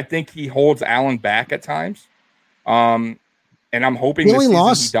 I think he holds Allen back at times. And I'm hoping this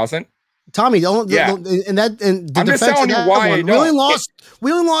season he doesn't. Tommy, I'm just telling you why we only lost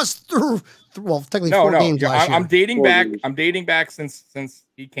through. Well, technically 4 games last year. I'm dating back. I'm dating back since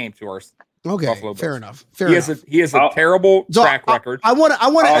he came to our Buffalo fair enough. He has a terrible track record. I want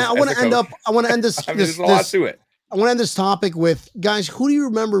to end this. There's a lot to it. I want to end this topic with, guys, who do you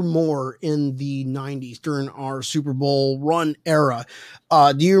remember more in the 90s during our Super Bowl run era?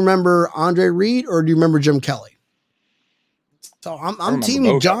 Do you remember Andre Reed or do you remember Jim Kelly? So I'm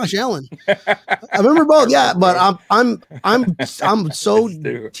team Josh Allen. I remember both, yeah, but I'm so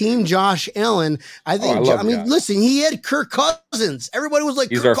team Josh Allen. I think. Listen, he had Kirk Cousins. Everybody was like,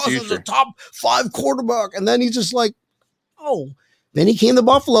 Kirk Cousins is a top 5 quarterback, and then he's just like, Then he came to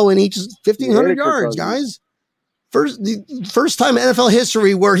Buffalo and he just 1,500 yards, guys. First time in NFL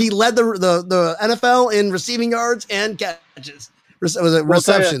history where he led the NFL in receiving yards and catches.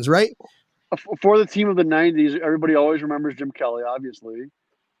 Receptions, right? For the team of the 90s, everybody always remembers Jim Kelly, obviously.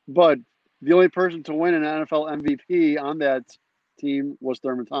 But the only person to win an NFL MVP on that team was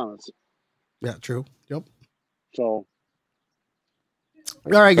Thurman Thomas. Yeah, true. Yep. So.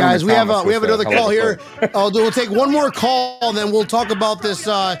 All right, guys, we have another call here. We'll take one more call, then we'll talk about this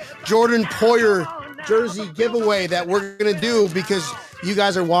Jordan Poyer jersey giveaway that we're going to do because you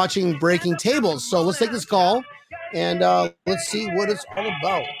guys are watching Breaking Tables. So let's take this call, and let's see what it's all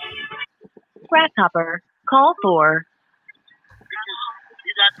about. Grasshopper, call 4.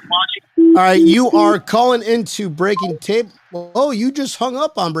 All right, you are calling into Breaking Table. Oh, you just hung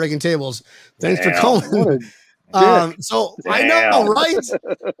up on Breaking Tables. Thanks for calling. So I know, right?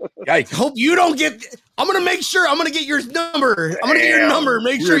 Yikes. Hope you don't get. I'm gonna make sure. I'm gonna get your number. I'm gonna get your number.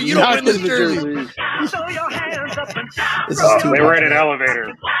 Make sure you don't win this jersey. They were in an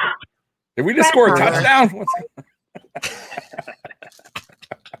elevator. Did we just score a touchdown?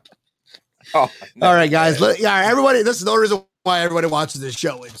 All right, guys. Everybody. This is the only reason why everybody watches this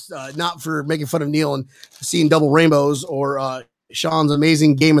show. It's not for making fun of Neil and seeing double rainbows or Sean's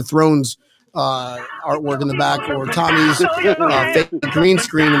amazing Game of Thrones artwork in the back or Tommy's fake green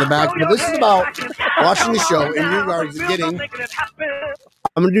screen in the back. But this is about watching the show and you are getting.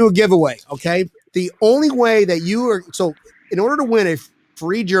 I'm going to do a giveaway. Okay, the only way that you are in order to win a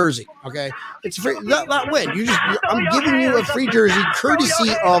free jersey, okay, it's free. Not win. I'm giving you a free jersey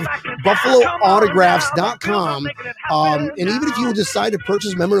courtesy of BuffaloAutographs.com. And even if you decide to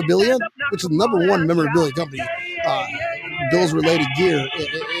purchase memorabilia, which is the #1 memorabilia company, Bills related gear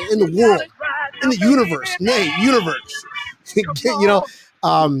in the world, in the universe, universe.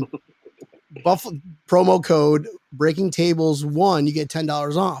 Buffalo promo code Breaking Tables 1, you get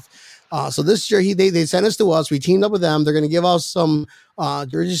 $10 off. So this year they sent us to us. We teamed up with them. They're going to give us some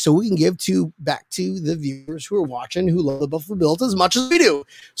jerseys so we can give back to the viewers who are watching who love the Buffalo Bills as much as we do.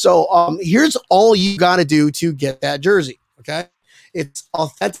 So here's all you got to do to get that jersey. Okay, it's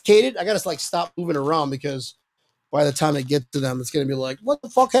authenticated. I got to stop moving around because by the time I get to them, it's going to be like, what the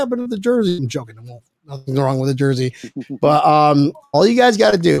fuck happened to the jersey? I'm joking. Nothing wrong with the jersey, but all you guys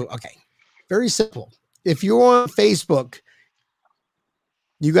got to do. Okay, very simple. If you're on Facebook,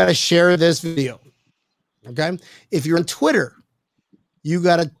 you got to share this video. Okay. If you're on Twitter, you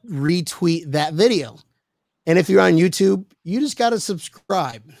got to retweet that video. And if you're on YouTube, you just got to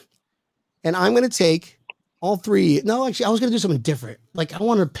subscribe. And I'm going to take all three. No, actually, I was going to do something different. I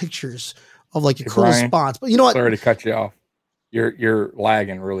wanted pictures of your cool Brian, spots. But you know what? Sorry to cut you off. You're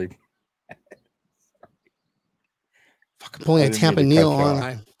lagging really. Fucking pulling a Tampa Neal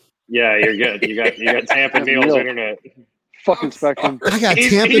on. Yeah, you're good. You got Tampa Neal's internet. Fucking Spectrum. I got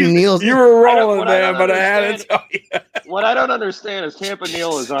Tampa Neal's. You were rolling, man, but I had to tell you. What I don't understand is Tampa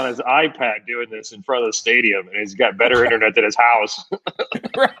Neal is on his iPad doing this in front of the stadium, and he's got better internet than his house.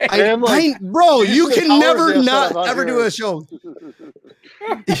 Right. Bro, you can never not ever do a show.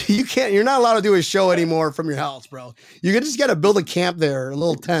 You can't. You're not allowed to do a show anymore from your house, bro. You just got to build a camp there, a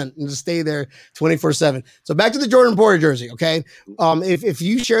little tent, and just stay there 24/7. So back to the Jordan Poyer jersey, okay? If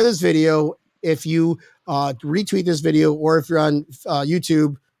you share this video, if you retweet this video, or if you're on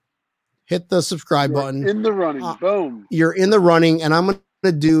YouTube, hit the subscribe button. In the running, boom. You're in the running, and I'm going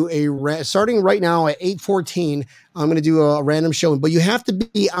to do starting right now at 8:14. I'm going to do a random show, but you have to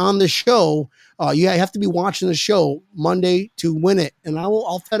be on the show. You have to be watching the show Monday to win it, and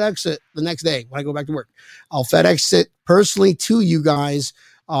I'll FedEx it the next day when I go back to work. I'll FedEx it personally to you guys.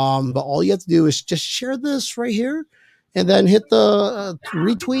 But all you have to do is just share this right here, and then hit the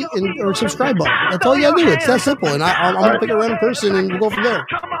retweet or subscribe button. That's all you got to do. It's that simple. And I'm going to pick a random person, and we'll go from there.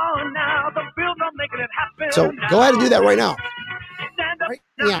 So go ahead and do that right now. Right?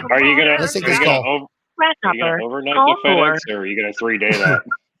 Yeah. Are you gonna? Let's take this call. Are you gonna overnight the FedEx, or are you gonna 3-day that?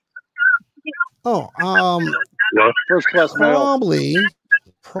 First class mail.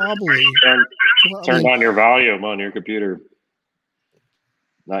 Probably. Turn on your volume on your computer.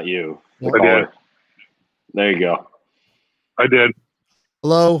 Not you. I did. There you go. I did.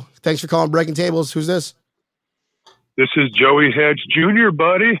 Hello. Thanks for calling Breaking Tables. Who's this? This is Joey Hedge Jr.,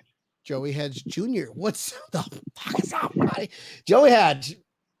 buddy. Joey Hedge Jr. What's the fuck is up, buddy? Joey Hedge.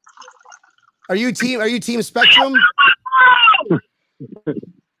 Are you team Spectrum?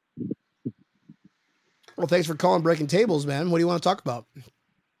 Well, thanks for calling Breaking Tables, man. What do you want to talk about?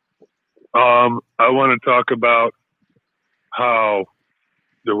 I want to talk about how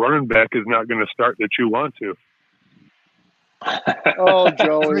the running back is not going to start that you want to. Oh,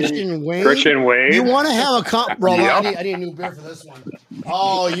 Joey. Christian Wade. You want to have a bro? Yep. I need a new beer for this one.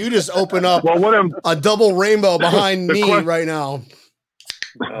 Oh, you just open up a double rainbow behind me right now.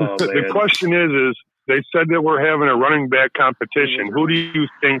 Oh, the question is they said that we're having a running back competition. Who do you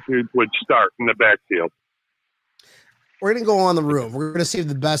think would start in the backfield? We're going to go on the room. We're going to save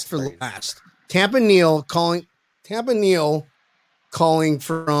the best for last. Tampa Neal calling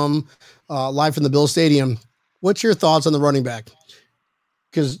from live from the Bill Stadium. What's your thoughts on the running back?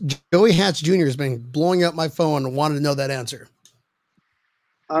 Because Joey Hatch Jr. has been blowing up my phone and wanted to know that answer.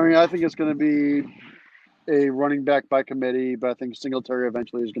 I mean, I think it's going to be a running back by committee, but I think Singletary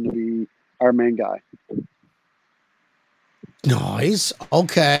eventually is going to be our main guy. Nice.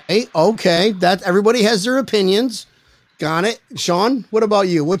 Okay. That everybody has their opinions. Got it. Sean, what about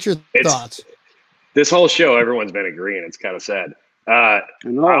you? What's your thoughts? This whole show, everyone's been agreeing. It's kind of sad. I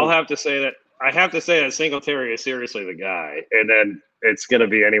have to say that Singletary is seriously the guy, and then it's going to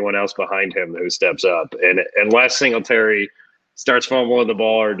be anyone else behind him who steps up. And unless Singletary starts fumbling the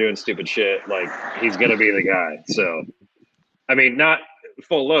ball or doing stupid shit, he's going to be the guy. So, I mean, not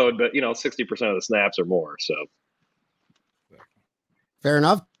full load, but 60% of the snaps or more. So, fair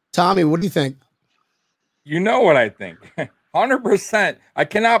enough. Tommy, what do you think? You know what I think. 100%. I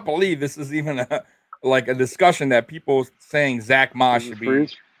cannot believe this is even a discussion that people saying Zach Moss should be.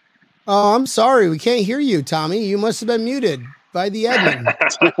 Oh, I'm sorry. We can't hear you, Tommy. You must have been muted by the admin.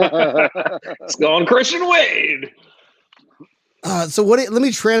 It's going Christian Wade. So let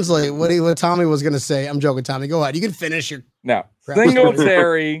me translate what Tommy was going to say. I'm joking, Tommy. Go ahead. You can finish your. No.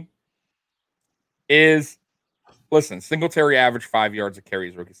 Singletary Singletary averaged 5 yards a carry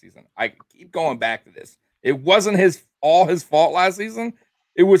his rookie season. I keep going back to this. It wasn't his fault last season.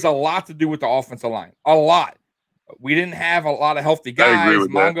 It was a lot to do with the offensive line. A lot. We didn't have a lot of healthy I agree guys.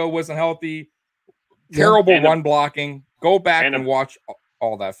 with that. Mongo wasn't healthy. Terrible And the- run blocking. Go back and and the- watch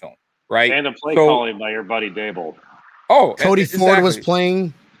all that film, right? And the play So- calling by your buddy Dable. Oh, Cody Ford was exactly.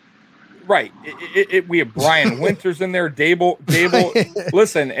 playing. Right. We have Brian Winters in there. Dable.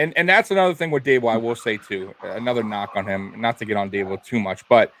 Listen, and that's another thing with Dable. I will say too. Another knock on him. Not to get on Dable too much,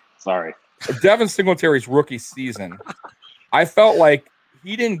 but Sorry. Devin Singletary's rookie season, I felt like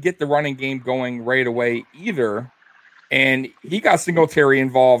he didn't get the running game going right away either, and he got Singletary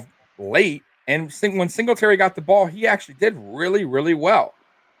involved late. And when Singletary got the ball, he actually did really, really well.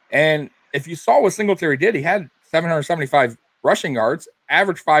 And if you saw what Singletary did, he had 775 rushing yards,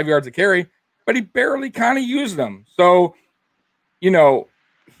 average 5 yards a carry, but he barely kind of used them. So,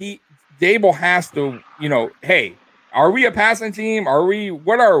 Dable has to, hey, are we a passing team?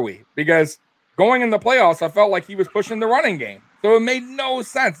 What are we? Because going in the playoffs, I felt like he was pushing the running game. So it made no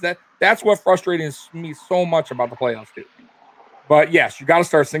sense. That's what frustrated me so much about the playoffs too. But yes, you got to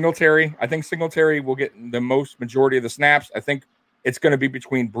start Singletary. I think Singletary will get the most majority of the snaps. I think it's going to be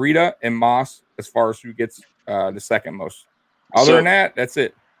between Breida and Moss as far as who gets the second most. Other than that, that's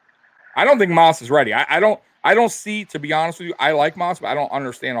it. I don't think Moss is ready. I don't see, to be honest with you, I like Moss, but I don't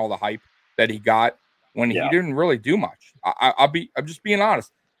understand all the hype that he got when he didn't really do much. I'm just being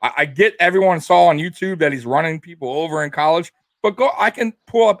honest. I get everyone saw on YouTube that he's running people over in college, but I can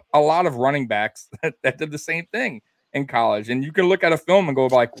pull up a lot of running backs that did the same thing in college, and you can look at a film and go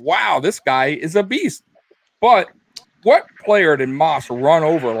like, wow, this guy is a beast. But what player did Moss run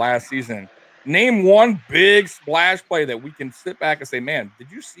over last season? Name one big splash play that we can sit back and say, man, did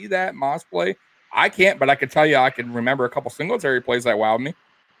you see that Moss play? I can't, but I can tell you I can remember a couple Singletary plays that wowed me.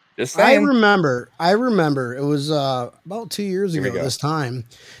 Just saying. I remember. It was about 2 years ago this time.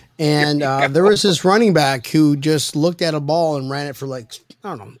 And Here we go. there was this running back who just looked at a ball and ran it for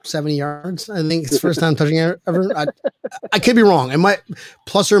 70 yards. I think it's the first time touching it ever. I could be wrong. It might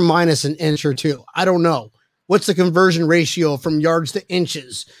plus or minus an inch or two. I don't know. What's the conversion ratio from yards to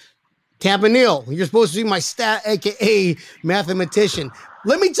inches? Tampa Neal, you're supposed to be my stat, aka mathematician.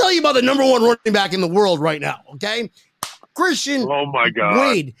 Let me tell you about the number one running back in the world right now. Okay, Christian. Oh my God.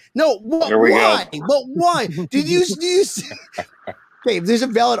 Wade. No, why? But why? Did you see? Okay, there's a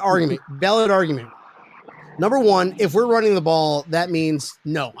valid argument. Number one, if we're running the ball, that means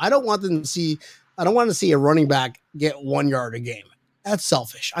no. I don't want to see a running back get 1 yard a game. That's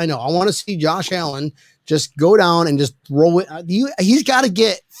selfish. I know. I want to see Josh Allen just go down and just throw it. He's got to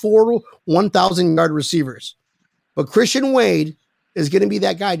get 4 1,000-yard receivers. But Christian Wade is going to be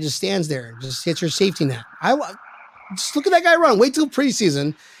that guy. Just stands there and just hits your safety net. Just look at that guy run. Wait till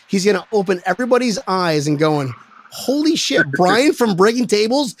preseason. He's going to open everybody's eyes and going, holy shit, Brian from Breaking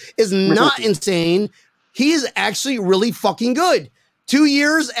Tables is not insane. He is actually really fucking good. 2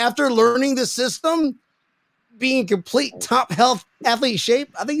 years after learning the system, being complete top health athlete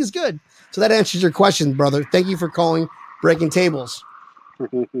shape, I think he's good. So that answers your question, brother. Thank you for calling Breaking Tables.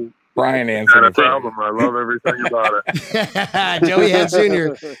 Brian Not answered a it. problem. I love everything about it. Joey Head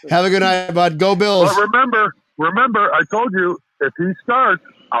Jr. Have a good night, bud. Go Bills. But remember, I told you if he starts,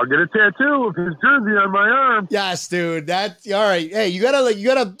 I'll get a tattoo of his jersey on my arm. Yes, dude. That's all right. Hey, you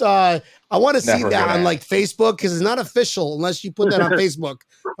gotta. I want to see Never that gonna on Facebook because it's not official unless you put that on Facebook.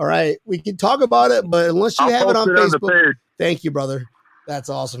 All right, we can talk about it, but unless you I'll have it post on the Facebook, page. thank you, brother. That's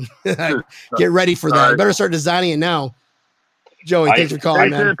awesome. Get ready for that. All right. You better start designing it now. Joey, thanks for Hey, calling,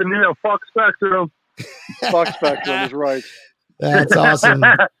 man. Campanile, fuck Spectrum. Fuck Spectrum is right. That's awesome.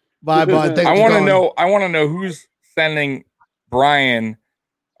 Bye, bud. Thanks I for want to calling. know. I want to know who's sending Brian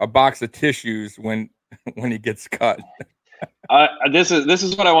a box of tissues when he gets cut. This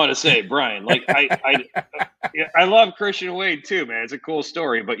is what I want to say, Brian. Like I love Christian Wade too, man. It's a cool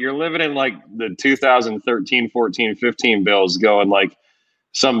story, but you're living in like the 2013, 14, 15 Bills, going like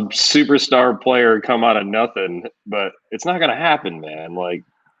some superstar player come out of nothing, but it's not gonna happen, man. Like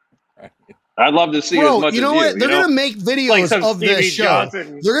I'd love to see Bro, as much you know as what? you. They're know? gonna make videos Like some of Stevie this show.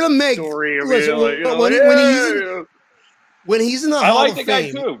 Johnson They're gonna make story of listen, you, like, you know, when he's in the I Hall like of the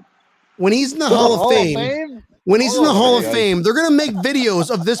guy Fame. too. When he's in the Hall of Fame. When he's in the Hall of Fame, they're gonna make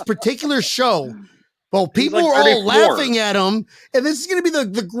videos of this particular show. Well, people like are all 34. laughing at him, and this is gonna be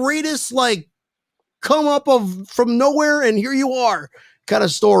the greatest come up of from nowhere, and here you are kind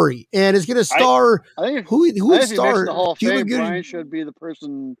of story. And it's gonna star I think who would if he makes star the Hall of Cuba Fame, Gooding? Brian should be the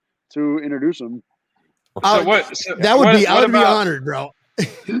person to introduce him. I would be about- honored, bro.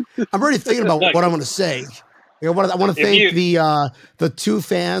 I'm already thinking about what I'm going to say. I want to thank the two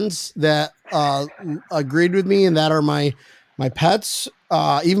fans that agreed with me and that are my pets.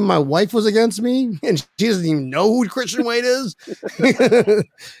 Even my wife was against me, and she doesn't even know who Christian Wade is.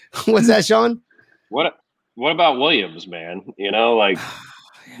 What's that, Sean? What What about Williams, man? Like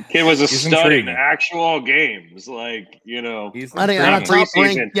kid was a He's stud intriguing. in actual games. He's I think on a not top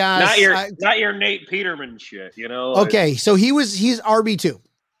preseason. ranked guys. Not your Nate Peterman shit. Okay, so he's RB2.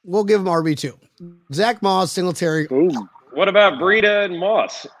 We'll give him RB2. Zach Moss, Singletary. Boom. What about Breida and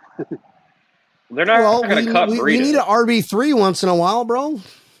Moss? They're not going to cut Breida. We need an RB3 once in a while, bro.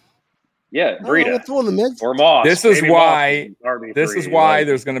 Yeah, Breida. We'll throw in the mix. Or Moss. This is why. RB3, This is why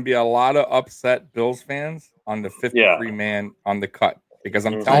there's going to be a lot of upset Bills fans on the 53-man on the cut, because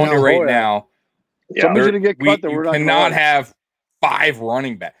I'm telling you right now, somebody's going to get cut. You cannot have 5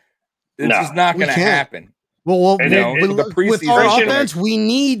 running backs. It's just not going to happen. Well, the with our offense, we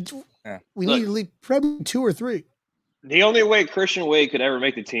need probably 2 or 3. The only way Christian Wade could ever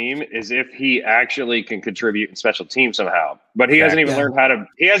make the team is if he actually can contribute in special teams somehow. But he hasn't even learned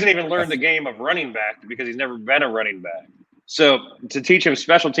He hasn't even learned the game of running back because he's never been a running back. So to teach him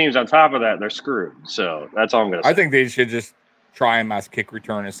special teams on top of that, they're screwed. So that's all I'm going to say. I think they should just try him as kick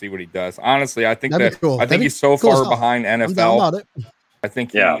return and see what he does. Honestly, I think cool. I think he's so far behind NFL. I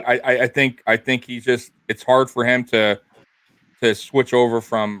think I think he's just, it's hard for him to switch over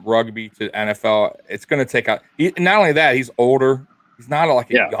from rugby to NFL. It's going to take not only that, he's older. He's not a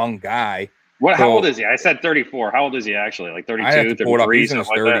young guy. How old is he? I said 34. How old is he actually? Like 32, 33, he's in his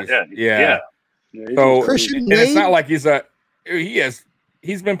 30s. Like yeah. So and it's not like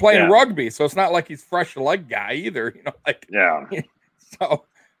he's been playing rugby, so it's not like he's fresh leg guy either. So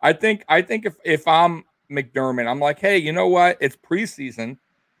I think if I'm McDermott, I'm like, hey, you know what? It's preseason.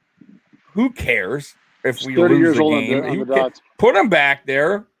 Who cares if we lose the game? Put him back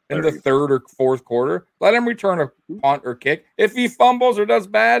there in the 3rd or 4th quarter. Let him return a punt or kick. If he fumbles or does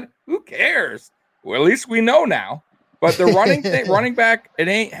bad, who cares? Well, at least we know now. But the running back, it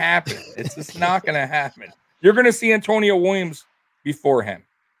ain't happening. It's just not going to happen. You're going to see Antonio Williams before him.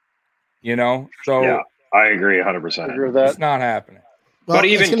 So yeah, I agree 100%. It's not happening. Well, but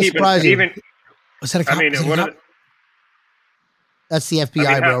even was that a that's the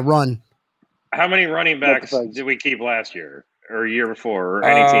FBI, bro. Run. How many running backs did we keep last year or year before, or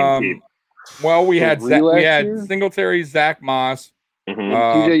any team keep? Well, we had Singletary, Zach Moss,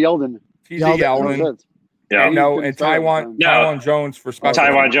 TJ Yeldon. And Taiwan Jones for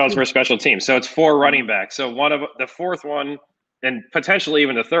special teams. So it's 4 running backs. So one of the 4th one and potentially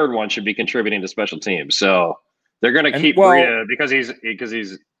even the 3rd one should be contributing to special teams. So they're going to keep Breida because he's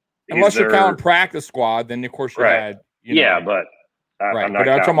unless you're counting practice squad, then of course you had but I'm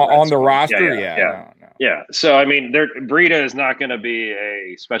talking about on the roster. Yeah. So I mean, Breida is not going to be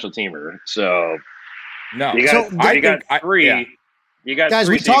a special teamer. So no, you got 3. You got guys.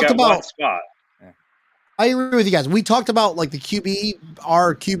 3, We talked about one spot. I agree with you guys. We talked about like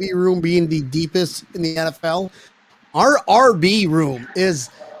our QB room being the deepest in the NFL. Our RB room is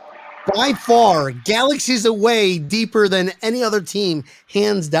by far galaxies away deeper than any other team,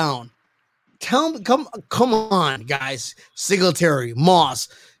 hands down. Come on, guys. Singletary, Moss.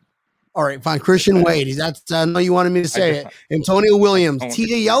 All right, fine. Christian Wade. I know you wanted me to say it. Antonio Williams.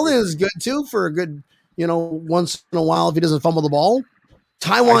 TJ Yeldon is good too for a good, once in a while if he doesn't fumble the ball.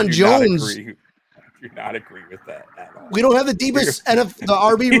 Taiwan Jones. I do not agree with that at all. We don't have the deepest the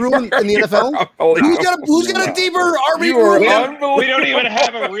RB room in the NFL. Who's got a deeper RB room? We don't even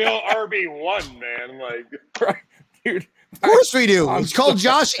have a real RB1, man. Dude. Of course we do. He's called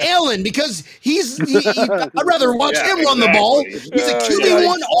Josh Allen because I'd rather watch him run the ball. He's a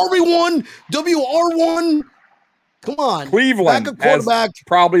QB1, RB1, WR1. Come on. Cleveland has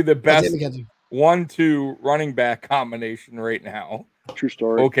probably the best 1-2 running back combination right now. True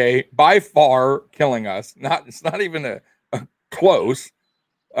story. Okay, by far killing us. It's not even a close.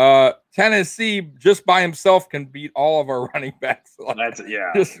 Tennessee just by himself can beat all of our running backs.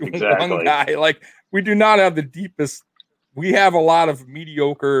 Exactly. One guy. We do not have the deepest. We have a lot of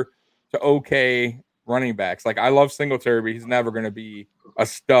mediocre to okay running backs. I love Singletary, but he's never going to be a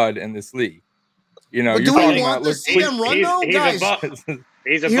stud in this league. But do we want to see him run though, guys?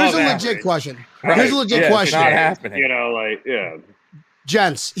 Here's a legit question. Right. Here's a legit question. It's not happening.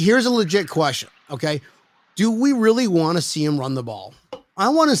 Gents, here's a legit question. Okay, do we really want to see him run the ball? I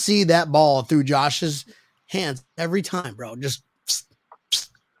want to see that ball through Josh's hands every time, bro. Just.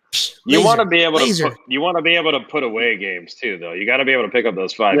 You want to be able to put away games too, though. You got to be able to pick up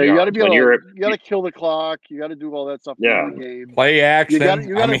those 5 yards. You got to be able you got to kill the clock. You got to do all that stuff in the game. Play action.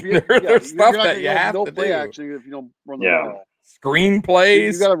 There's stuff that you have to do. Play action if you don't run the ball.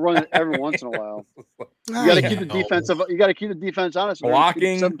 Screenplays. You got to run it every once in a while. You got to keep the defensive. You got to keep the defense honest.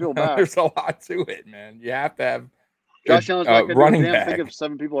 Blocking. 7 people back. There's a lot to it, man. You have to have. Josh Allen's not going running to back. think if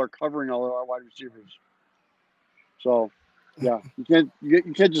 7 people are covering all of our wide receivers. So, yeah,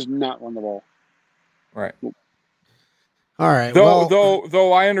 you can't just not run the ball. Right. All right.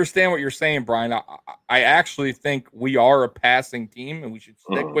 Though I understand what you're saying, Brian. I actually think we are a passing team, and we should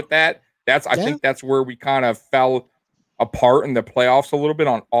stick with that. I think that's where we kind of fell apart in the playoffs a little bit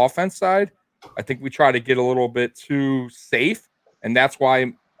on offense side. I think we try to get a little bit too safe, and that's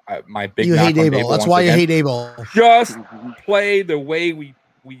why my big you knock hate on Dable. Dable That's why you hate Dable. Just play the way we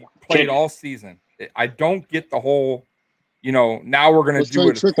played all season. I don't get the whole, now we're going to do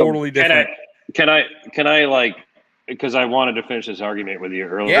it totally different. Can I like, because I wanted to finish this argument with you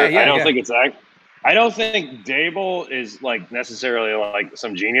earlier. Yeah, I don't think I don't think Dable is like necessarily like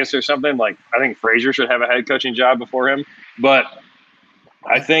some genius or something. Like I think Frazier should have a head coaching job before him, but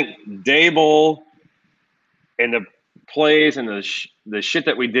I think Dable and the plays and the shit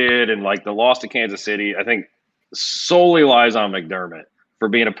that we did and like the loss to Kansas City, I think solely lies on McDermott for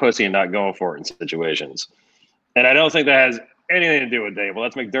being a pussy and not going for it in situations. And I don't think that has anything to do with Dable.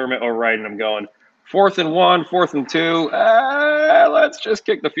 That's McDermott overriding him going 4th and 1, 4th and 2. Let's just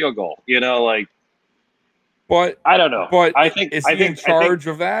kick the field goal. But I don't know. But I think is he in charge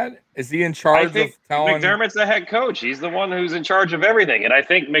of that? Is he in charge of telling? McDermott's the head coach. He's the one who's in charge of everything. And I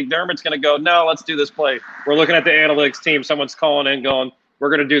think McDermott's going to go, no, let's do this play. We're looking at the analytics team. Someone's calling in going, we're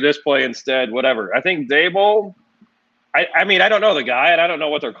going to do this play instead, whatever. I think Dable, I mean, I don't know the guy, and I don't know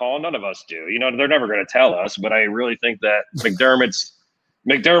what they're calling. None of us do. They're never going to tell us. But I really think that McDermott's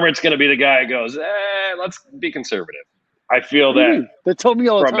going to be the guy who goes, let's be conservative. I feel that they told me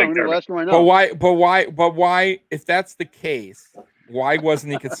all the time. Last time I know. But why? If that's the case, why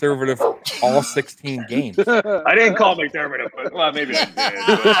wasn't he conservative all 16 games? I didn't call McDermott well, maybe I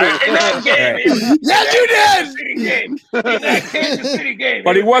did. In that game, yes, you did. In that Kansas City game.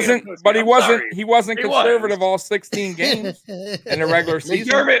 But he wasn't. But he wasn't. He wasn't conservative all 16 games in the regular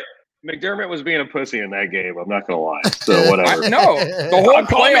season. McDermott was being a pussy in that game. I'm not gonna lie. So whatever. No, the whole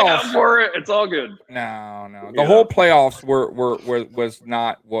playoffs for it. It's all good. No. The whole playoffs was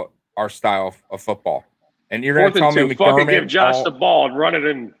not what our style of football. And you're going to tell me fucking give Josh the ball and run it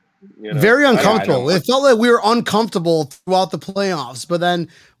in. Very uncomfortable. It felt like we were uncomfortable throughout the playoffs. But then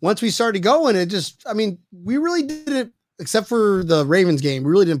once we started going, we really didn't, except for the Ravens game,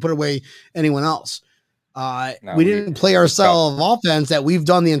 we really didn't put away anyone else. We didn't play our style of offense that we've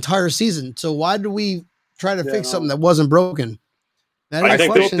done the entire season. So why do we try to fix something that wasn't broken? I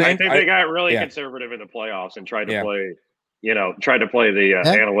think they got really conservative in the playoffs and tried to play. Tried to play the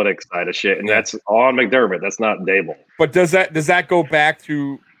analytics side of shit, and that's on McDermott. That's not Dable. But does that go back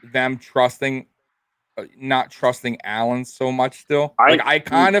to them not trusting Allen so much still? I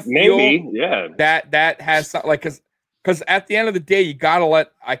kind of feel that has because at the end of the day, you gotta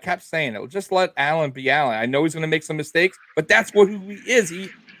I kept saying it, just let Allen be Allen. I know he's gonna make some mistakes, but that's who he is. He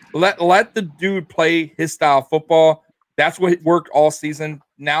let the dude play his style of football. That's what worked all season.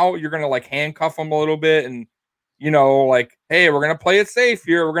 Now you're gonna handcuff him a little bit and. Hey, we're gonna play it safe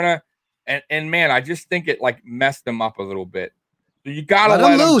here. We're gonna, and man, I just think it messed him up a little bit. So you gotta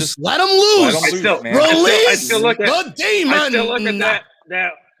let him loose. Let him loose. I still look at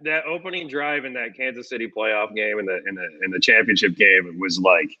that opening drive in that Kansas City playoff game in the championship game. It was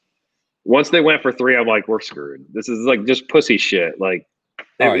once they went for 3, I'm like, we're screwed. This is just pussy shit.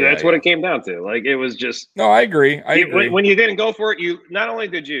 That's what it came down to. It was just. No, I agree. When you didn't go for it, you not only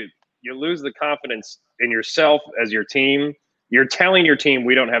did you lose the confidence in yourself as your team. You're telling your team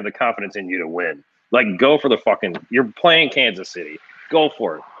we don't have the confidence in you to win. Go for the you're playing Kansas City. Go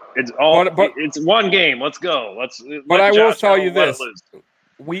for it. It's all. But it's one game. Let's go. But I will tell you this: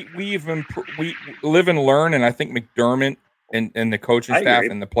 we live and learn, and I think McDermott and the coaching staff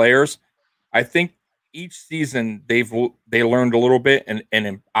and the players. I think each season they learned a little bit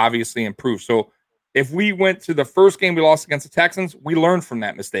and obviously improved. So if we went to the first game we lost against the Texans, we learned from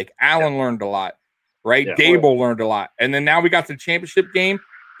that mistake. Allen learned a lot. Right? Yeah, Dable learned a lot. And then now we got to the championship game.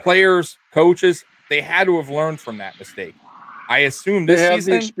 Players, coaches, they had to have learned from that mistake. I assume this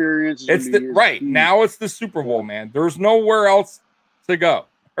season, now it's the Super Bowl, man. There's nowhere else to go,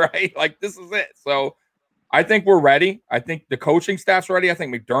 right? This is it. So I think we're ready. I think the coaching staff's ready. I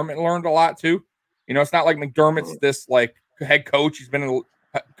think McDermott learned a lot too. It's not like McDermott's this head coach. He's been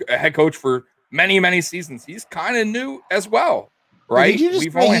a head coach for many, many seasons. He's kind of new as well. Right?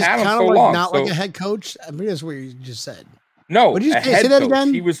 We've only had him so long. Not like a head coach. I mean, that's what you just said. No, what did you say that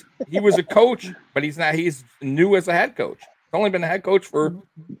again? He was a coach, but he's not. He's new as a head coach. He's only been a head coach for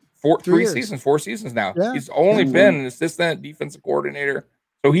 4 seasons now. Yeah. He's only been an assistant defensive coordinator.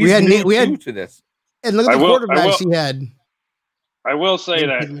 So he's new to this. And look at the quarterbacks he had. I will say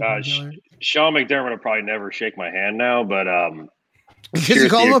that Sean McDermott will probably never shake my hand now, but because you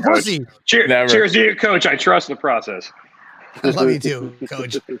call him a pussy. Cheers to you, coach. I trust the process. I love you too,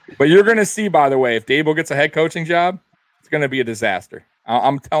 Coach. But you're going to see, by the way, if Dable gets a head coaching job, it's going to be a disaster.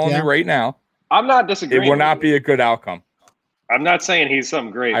 I'm telling you right now. I'm not disagreeing. It will not be a good outcome. I'm not saying he's some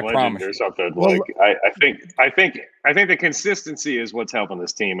great legend or something. Like I think the consistency is what's helping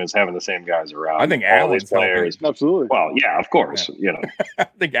this team is having the same guys around. I think all Allen's these players. Absolutely. Well, yeah, of course. You know, I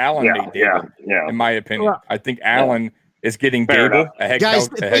think Allen made Dable. Yeah. In my opinion, I think Allen is getting Dable a head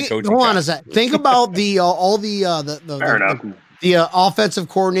coach. Hold on a sec. Think about the offensive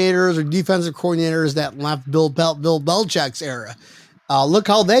coordinators or defensive coordinators that left Bill Belichick's era. Look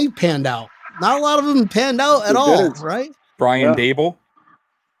how they panned out. Not a lot of them panned out at all, right? Brian Dable.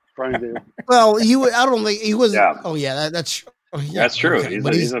 Well, I don't think he was. Yeah. Oh yeah, that's. Oh, yeah, that's true. Okay.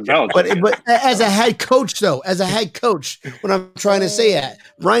 He's a Belichick. But as a head coach, though, what I'm trying to say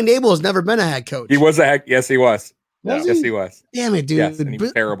Brian Dable has never been a head coach. He was a head. Yes, he was. Was yes, he? he was. Damn it, dude. Yes, and he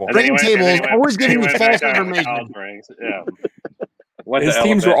was terrible. Breaking tables, always giving you false information. Yeah. His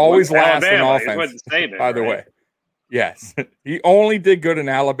teams were always last in offense. By the way, yes, he only did good in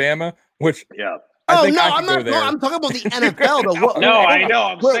Alabama, which I'm talking about the NFL. Though. No, I know.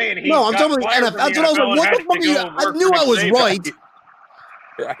 I'm saying I'm talking about the NFL. That's what I was like. What the fuck are you? I knew I was right.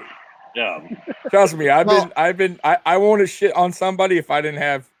 Right. Yeah. Trust me, I won't have shit on somebody if I didn't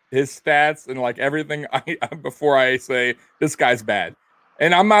have his stats and like everything before I say this guy's bad.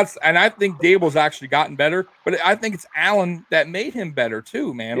 And I think Dable's actually gotten better, but I think it's Allen that made him better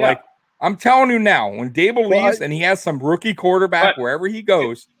too, man. Yeah. Like I'm telling you now, when Dable leaves and he has some rookie quarterback wherever he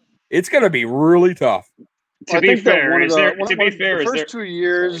goes, it's going to be really tough. To be fair, the first 2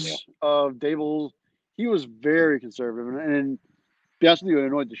 years of Dable, he was very conservative, and to be honest with you, it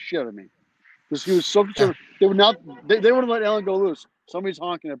annoyed the shit out of me because he was so conservative. They wouldn't let Allen go loose. Somebody's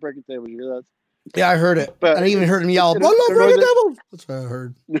honking at breaking tables. You hear that? Yeah, I heard it. But I even heard him yell, "Breaking tables!" That's what I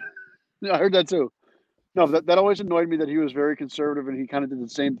heard. Yeah, I heard that too. No, that always annoyed me that he was very conservative and he kind of did the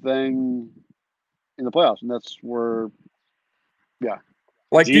same thing in the playoffs, and that's where,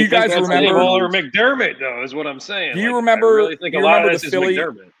 Like, do you guys remember or McDermott? Though is what I'm saying. Do you remember? I really think a lot of this is Philly?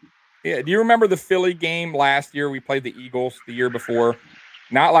 McDermott. Yeah. Do you remember the Philly game last year? We played the Eagles the year before,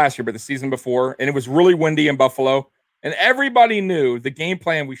 not last year, but the season before, and it was really windy in Buffalo, and everybody knew the game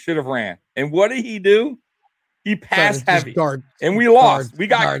plan we should have ran. And what did he do? He passed heavy, and we lost. We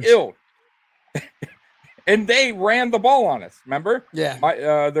got killed. And they ran the ball on us. Remember? Yeah.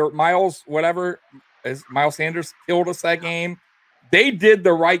 Miles Sanders killed us that game. They did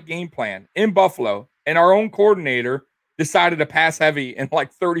the right game plan in Buffalo, and our own coordinator decided to pass heavy in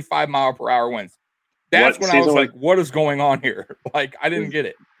like 35-mile-per-hour winds. That's when I was like, what is going on here? Like, I didn't get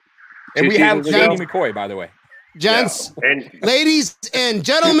it. And we have Danny McCoy, by the way. Gents, ladies and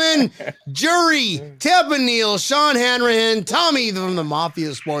gentlemen, jury, Tampa Neal, Sean Hanrahan, Tommy from the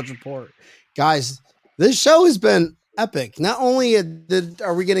Mafia Sports Report. Guys, this show has been epic. Not only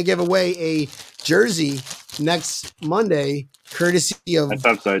are we going to give away a jersey next Monday, courtesy of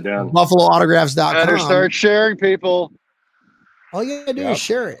BuffaloAutographs.com. Better start sharing, people. All you gotta do is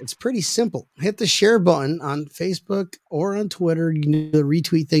share it. It's pretty simple. Hit the share button on Facebook or on Twitter. You can do the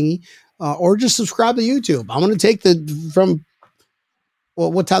retweet thingy, or just subscribe to YouTube. I'm going to take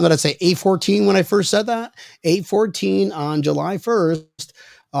what time did I say? 8:14 when I first said that. 8:14 on July 1st.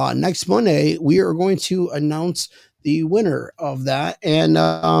 Next Monday, we are going to announce the winner of that.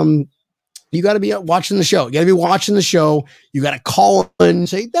 And you got to be watching the show. You got to be watching the show. You got to call in and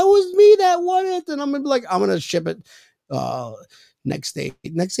say, that was me that won it. And I'm going to be like, I'm going to ship it next day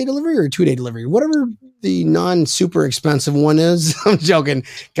delivery or 2-day delivery, whatever the non-super expensive one is. I'm joking.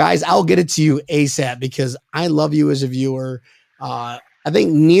 Guys, I'll get it to you ASAP because I love you as a viewer. I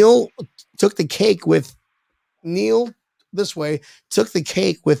think Neil took the cake with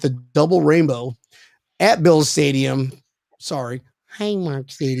the double rainbow at Bill's Stadium. Sorry.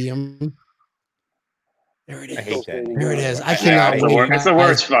 Highmark Stadium. There it is. I hate that. There it is. I cannot wait. It's the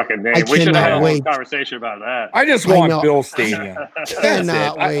worst fucking name. We should have had a conversation about that. I just want Bill Stadium.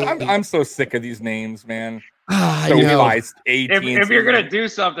 Cannot wait. I'm so sick of these names, man. If you're gonna do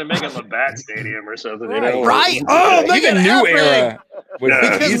something, make it Labatt Stadium or something. Right? Oh, make it new era.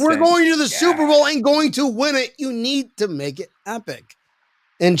 Because we're going to the Super Bowl and going to win it. You need to make it epic.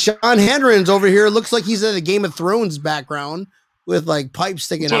 And Sean Hanrahan's over here looks like he's in a Game of Thrones background with like pipes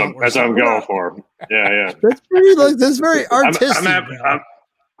sticking out. That's what I'm going for. Yeah. That's very artistic.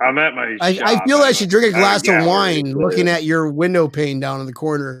 I'm at my. I feel I should drink a glass of wine looking at your window pane down in the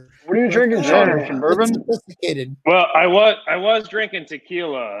corner. What are you drinking, Sean? Some bourbon? Sophisticated. Well, I was drinking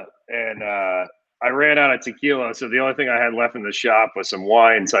tequila, and I ran out of tequila, so the only thing I had left in the shop was some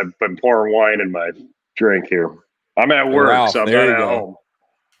wine. So I've been pouring wine in my drink here. I'm at work, so I'm not at home.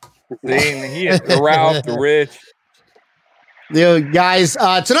 Ralph, the Rich. Dude, guys,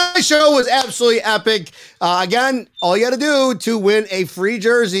 tonight's show was absolutely epic. Again, all you got to do to win a free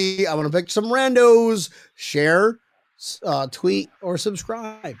jersey, I'm going to pick some randos, share, tweet, or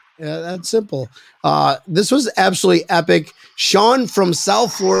subscribe. That's simple. This was absolutely epic. Sean from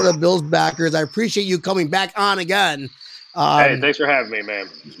South Florida, Bills backers, I appreciate you coming back on again. Hey, thanks for having me, man.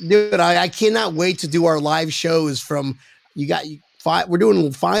 Dude, I cannot wait to do our live shows from we're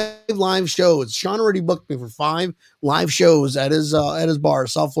doing 5 live shows. Sean already booked me for 5 live shows at his bar,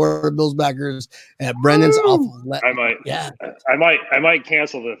 South Florida Bills backers at Brendan's. I might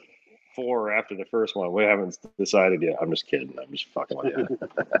cancel the 4 after the first one. We haven't decided yet. I'm just kidding. I'm just fucking with you.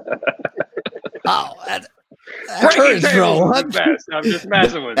 Oh, that hurts, bro. I'm just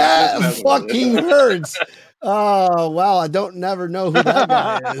messing with you. That fucking hurts. Oh, wow. I don't never know who that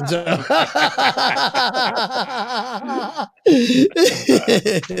guy is.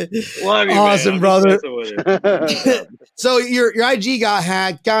 Awesome, brother. So your IG got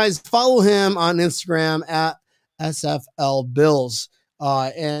hacked. Guys, follow him on Instagram at SFL Bills.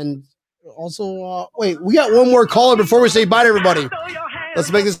 And also, wait, we got one more caller before we say bye to everybody.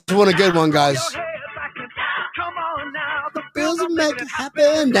 Let's make this one a good one, guys. The Bills will make it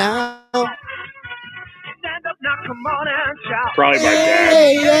happen now. Probably my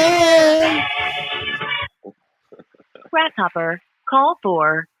dad. Grasshopper, call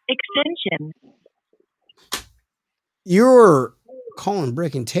for extension. You're calling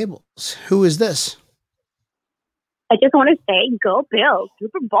Breaking Tables. Who is this? I just want to say, go Bills,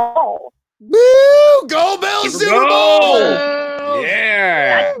 Super Bowl. Woo! Go Bills, Super Bowl!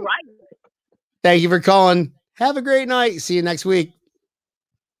 Yeah. That's right. Thank you for calling. Have a great night. See you next week.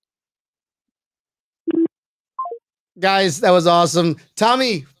 Guys, that was awesome.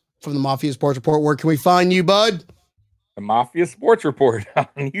 Tommy from the Mafia Sports Report, where can we find you, bud? The Mafia Sports Report on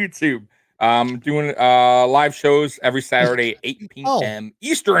YouTube. Doing live shows every Saturday at 8 p.m.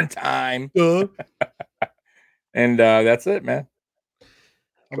 Eastern time. And that's it, man.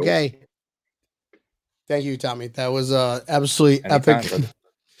 Okay. Cool. Thank you, Tommy. That was absolutely epic. Brother.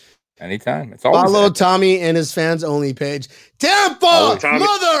 Anytime. It's always follow Tommy and his fans only page. Tampa,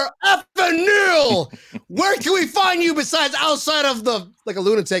 mother effing Neil. Where can we find you besides outside of like a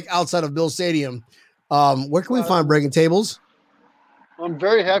lunatic outside of Bill Stadium? Where can we find Breaking Tables? I'm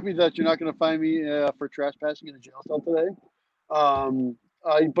very happy that you're not going to find me for trespassing in a jail cell today.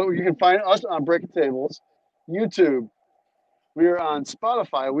 But you can find us on Breaking Tables, YouTube. We are on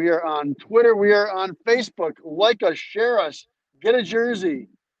Spotify. We are on Twitter. We are on Facebook. Like us, share us, get a jersey.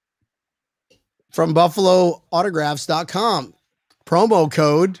 From BuffaloAutographs.com. Promo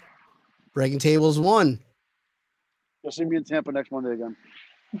code Breaking Tables 1. You'll see me in Tampa next Monday again.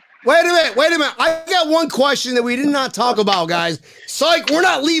 Wait a minute. I got one question that we did not talk about, guys. Psych, we're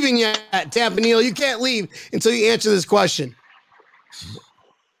not leaving yet, Tampa Neil. You can't leave until you answer this question.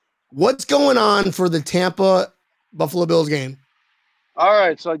 What's going on for the Tampa Buffalo Bills game? All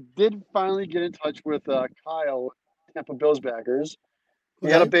right, so I did finally get in touch with Kyle, Tampa Bills backers. He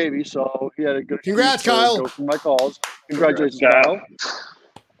had a baby, so he had a good. Congrats, Kyle. Go through my calls. Congratulations, Kyle.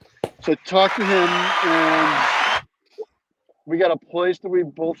 So talk to him, and we got a place that we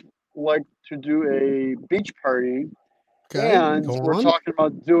both like to do a beach party. Okay, and we're talking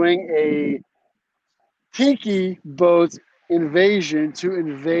about doing a tiki boat invasion to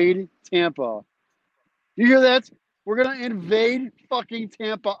invade Tampa. You hear that? We're gonna invade fucking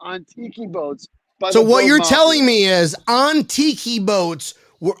Tampa on tiki boats. So what you're telling me is on tiki boats,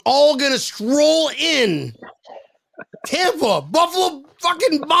 we're all going to stroll in Tampa, Buffalo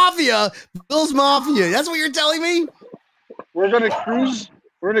fucking Mafia, Bills Mafia. That's what you're telling me? We're going to cruise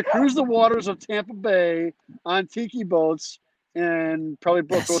the waters of Tampa Bay on tiki boats and probably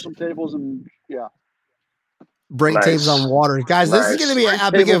book some tables and yeah. Break tables on water. Guys, this is going to be an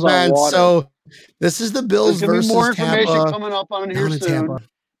epic event. So this is the Bills versus Tampa. More information coming up on here soon. Tampa.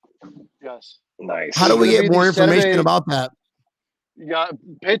 Yes. Nice. How do we get more information about that? You got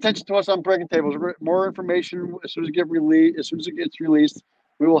pay attention to us on Breaking Tables. More information as soon as it gets released,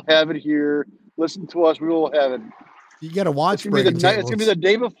 we will have it here. Listen to us, we will have it. You got to watch Breaking Tables. It's gonna be the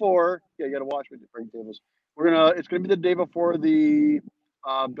day before. Yeah, you got to watch Breaking Tables. It's gonna be the day before the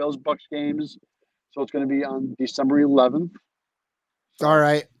Bills Bucks games, so it's gonna be on December 11th. All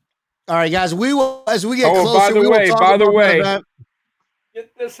right, guys. We will as we get closer. By the way,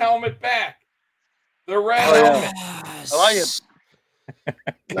 get this helmet back. The red helmet. I like it.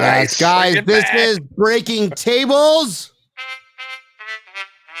 Nice, guys. This is Breaking Tables.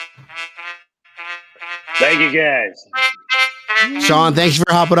 Thank you, guys. Sean, thanks for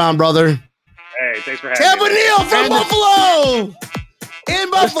hopping on, brother. Hey, thanks for having Tampa me. Neil from Buffalo. In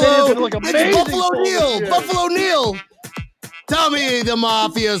Buffalo. Like it's Buffalo Neil. Yeah. Buffalo Neil. Tommy the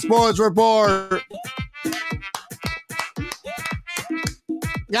Mafia Sports Report.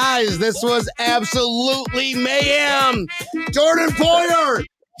 Guys, this was absolutely mayhem. Jordan Poyer,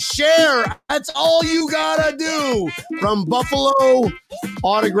 share. That's all you gotta do from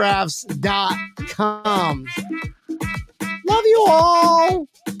BuffaloAutographs.com. Love you all.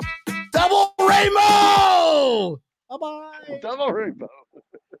 Double rainbow. Bye-bye. Double rainbow.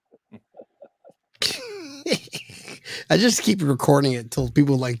 I just keep recording it until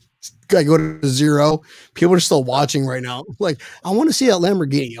people like I go to 0. People are still watching right now. Like, I want to see that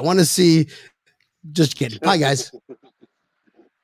Lamborghini. I want to see. Just kidding. Bye, guys.